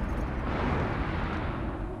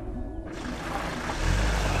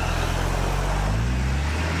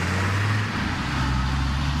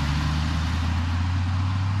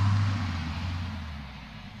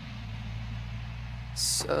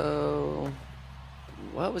 So,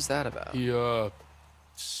 what was that about? He,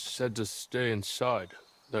 said to stay inside,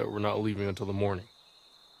 that we're not leaving until the morning.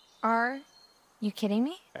 Are you kidding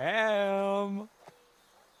me?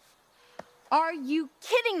 Are you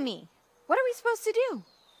kidding me? What are we supposed to do?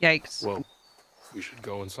 Yikes. Well, we should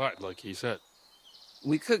go inside, like he said.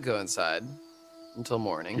 We could go inside until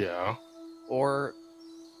morning. Yeah. Or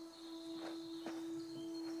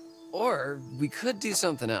we could do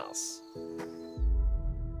something else.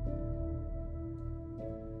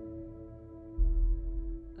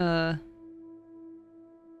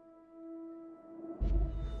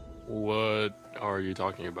 What are you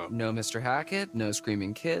talking about? No Mr. Hackett, no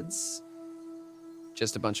screaming kids.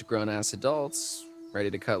 Just a bunch of grown-ass adults ready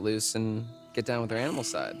to cut loose and get down with their animal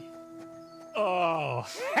side. Oh,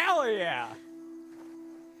 hell yeah!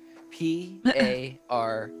 P-A-R-T.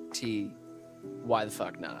 Why the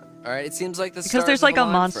fuck not? All right, it seems like the Because there's stars like a have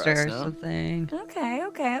aligned for monster us, or no? something.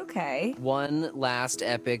 Okay. One last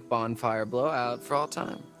epic bonfire blowout for all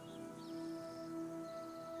time.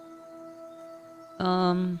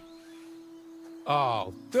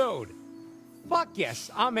 Oh, dude. Fuck yes,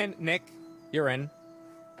 I'm in. Nick, you're in.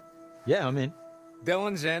 Yeah, I'm in.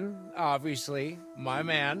 Dylan's in, obviously. My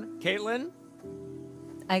man. Caitlin?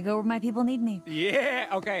 I go where my people need me. Yeah,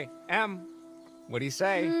 okay. Em, what do you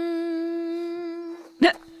say?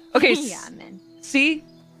 Okay. Yeah, I'm in. See?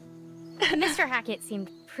 Mr. Hackett seemed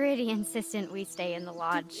pretty insistent we stay in the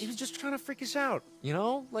lodge. He was just trying to freak us out, you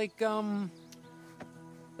know? Like one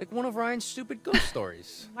of Ryan's stupid ghost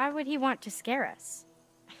stories. Why would he want to scare us?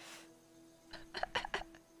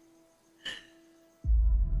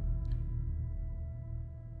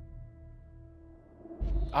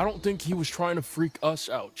 I don't think he was trying to freak us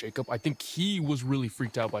out, Jacob. I think he was really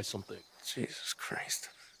freaked out by something. Jesus Christ.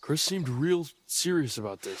 Chris seemed real serious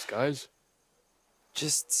about this, guys.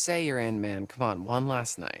 Just say you're in, man. Come on, one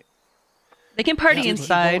last night. They can party Dude,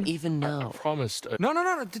 inside. He won't even know. I promised.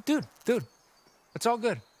 No, dude. It's all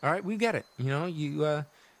good. All right, we get it. You know, you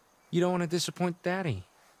don't want to disappoint Daddy.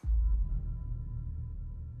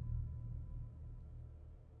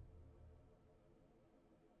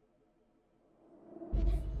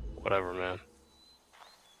 Whatever, man.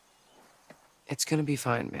 It's gonna be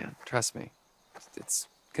fine, man. Trust me. It's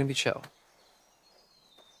gonna be chill.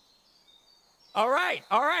 All right.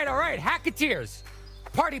 Hacketeers.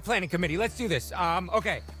 Party planning committee. Let's do this.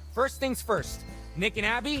 Okay. First things first. Nick and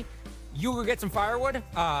Abby, you go get some firewood.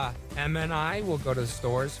 Emma and I will go to the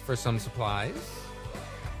stores for some supplies.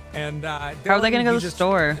 And how are they gonna go to the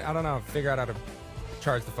store? I don't know. Figure out how to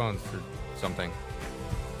charge the phones or something.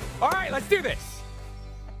 All right, let's do this.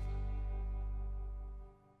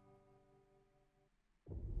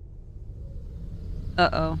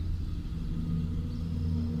 Uh-oh.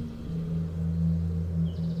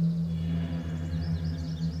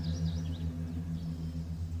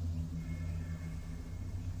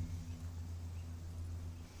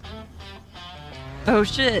 Oh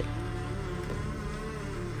shit.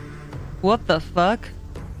 What the fuck?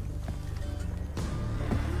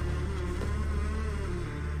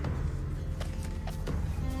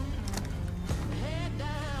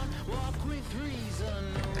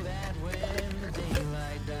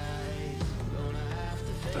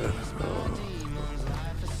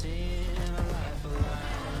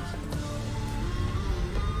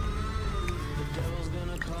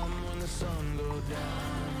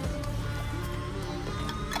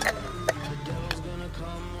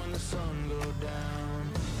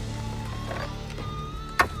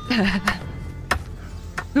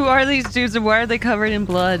 Who are these dudes and why are they covered in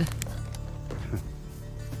blood?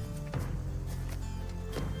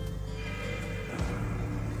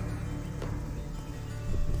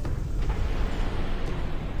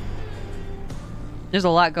 There's a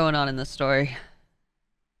lot going on in this story.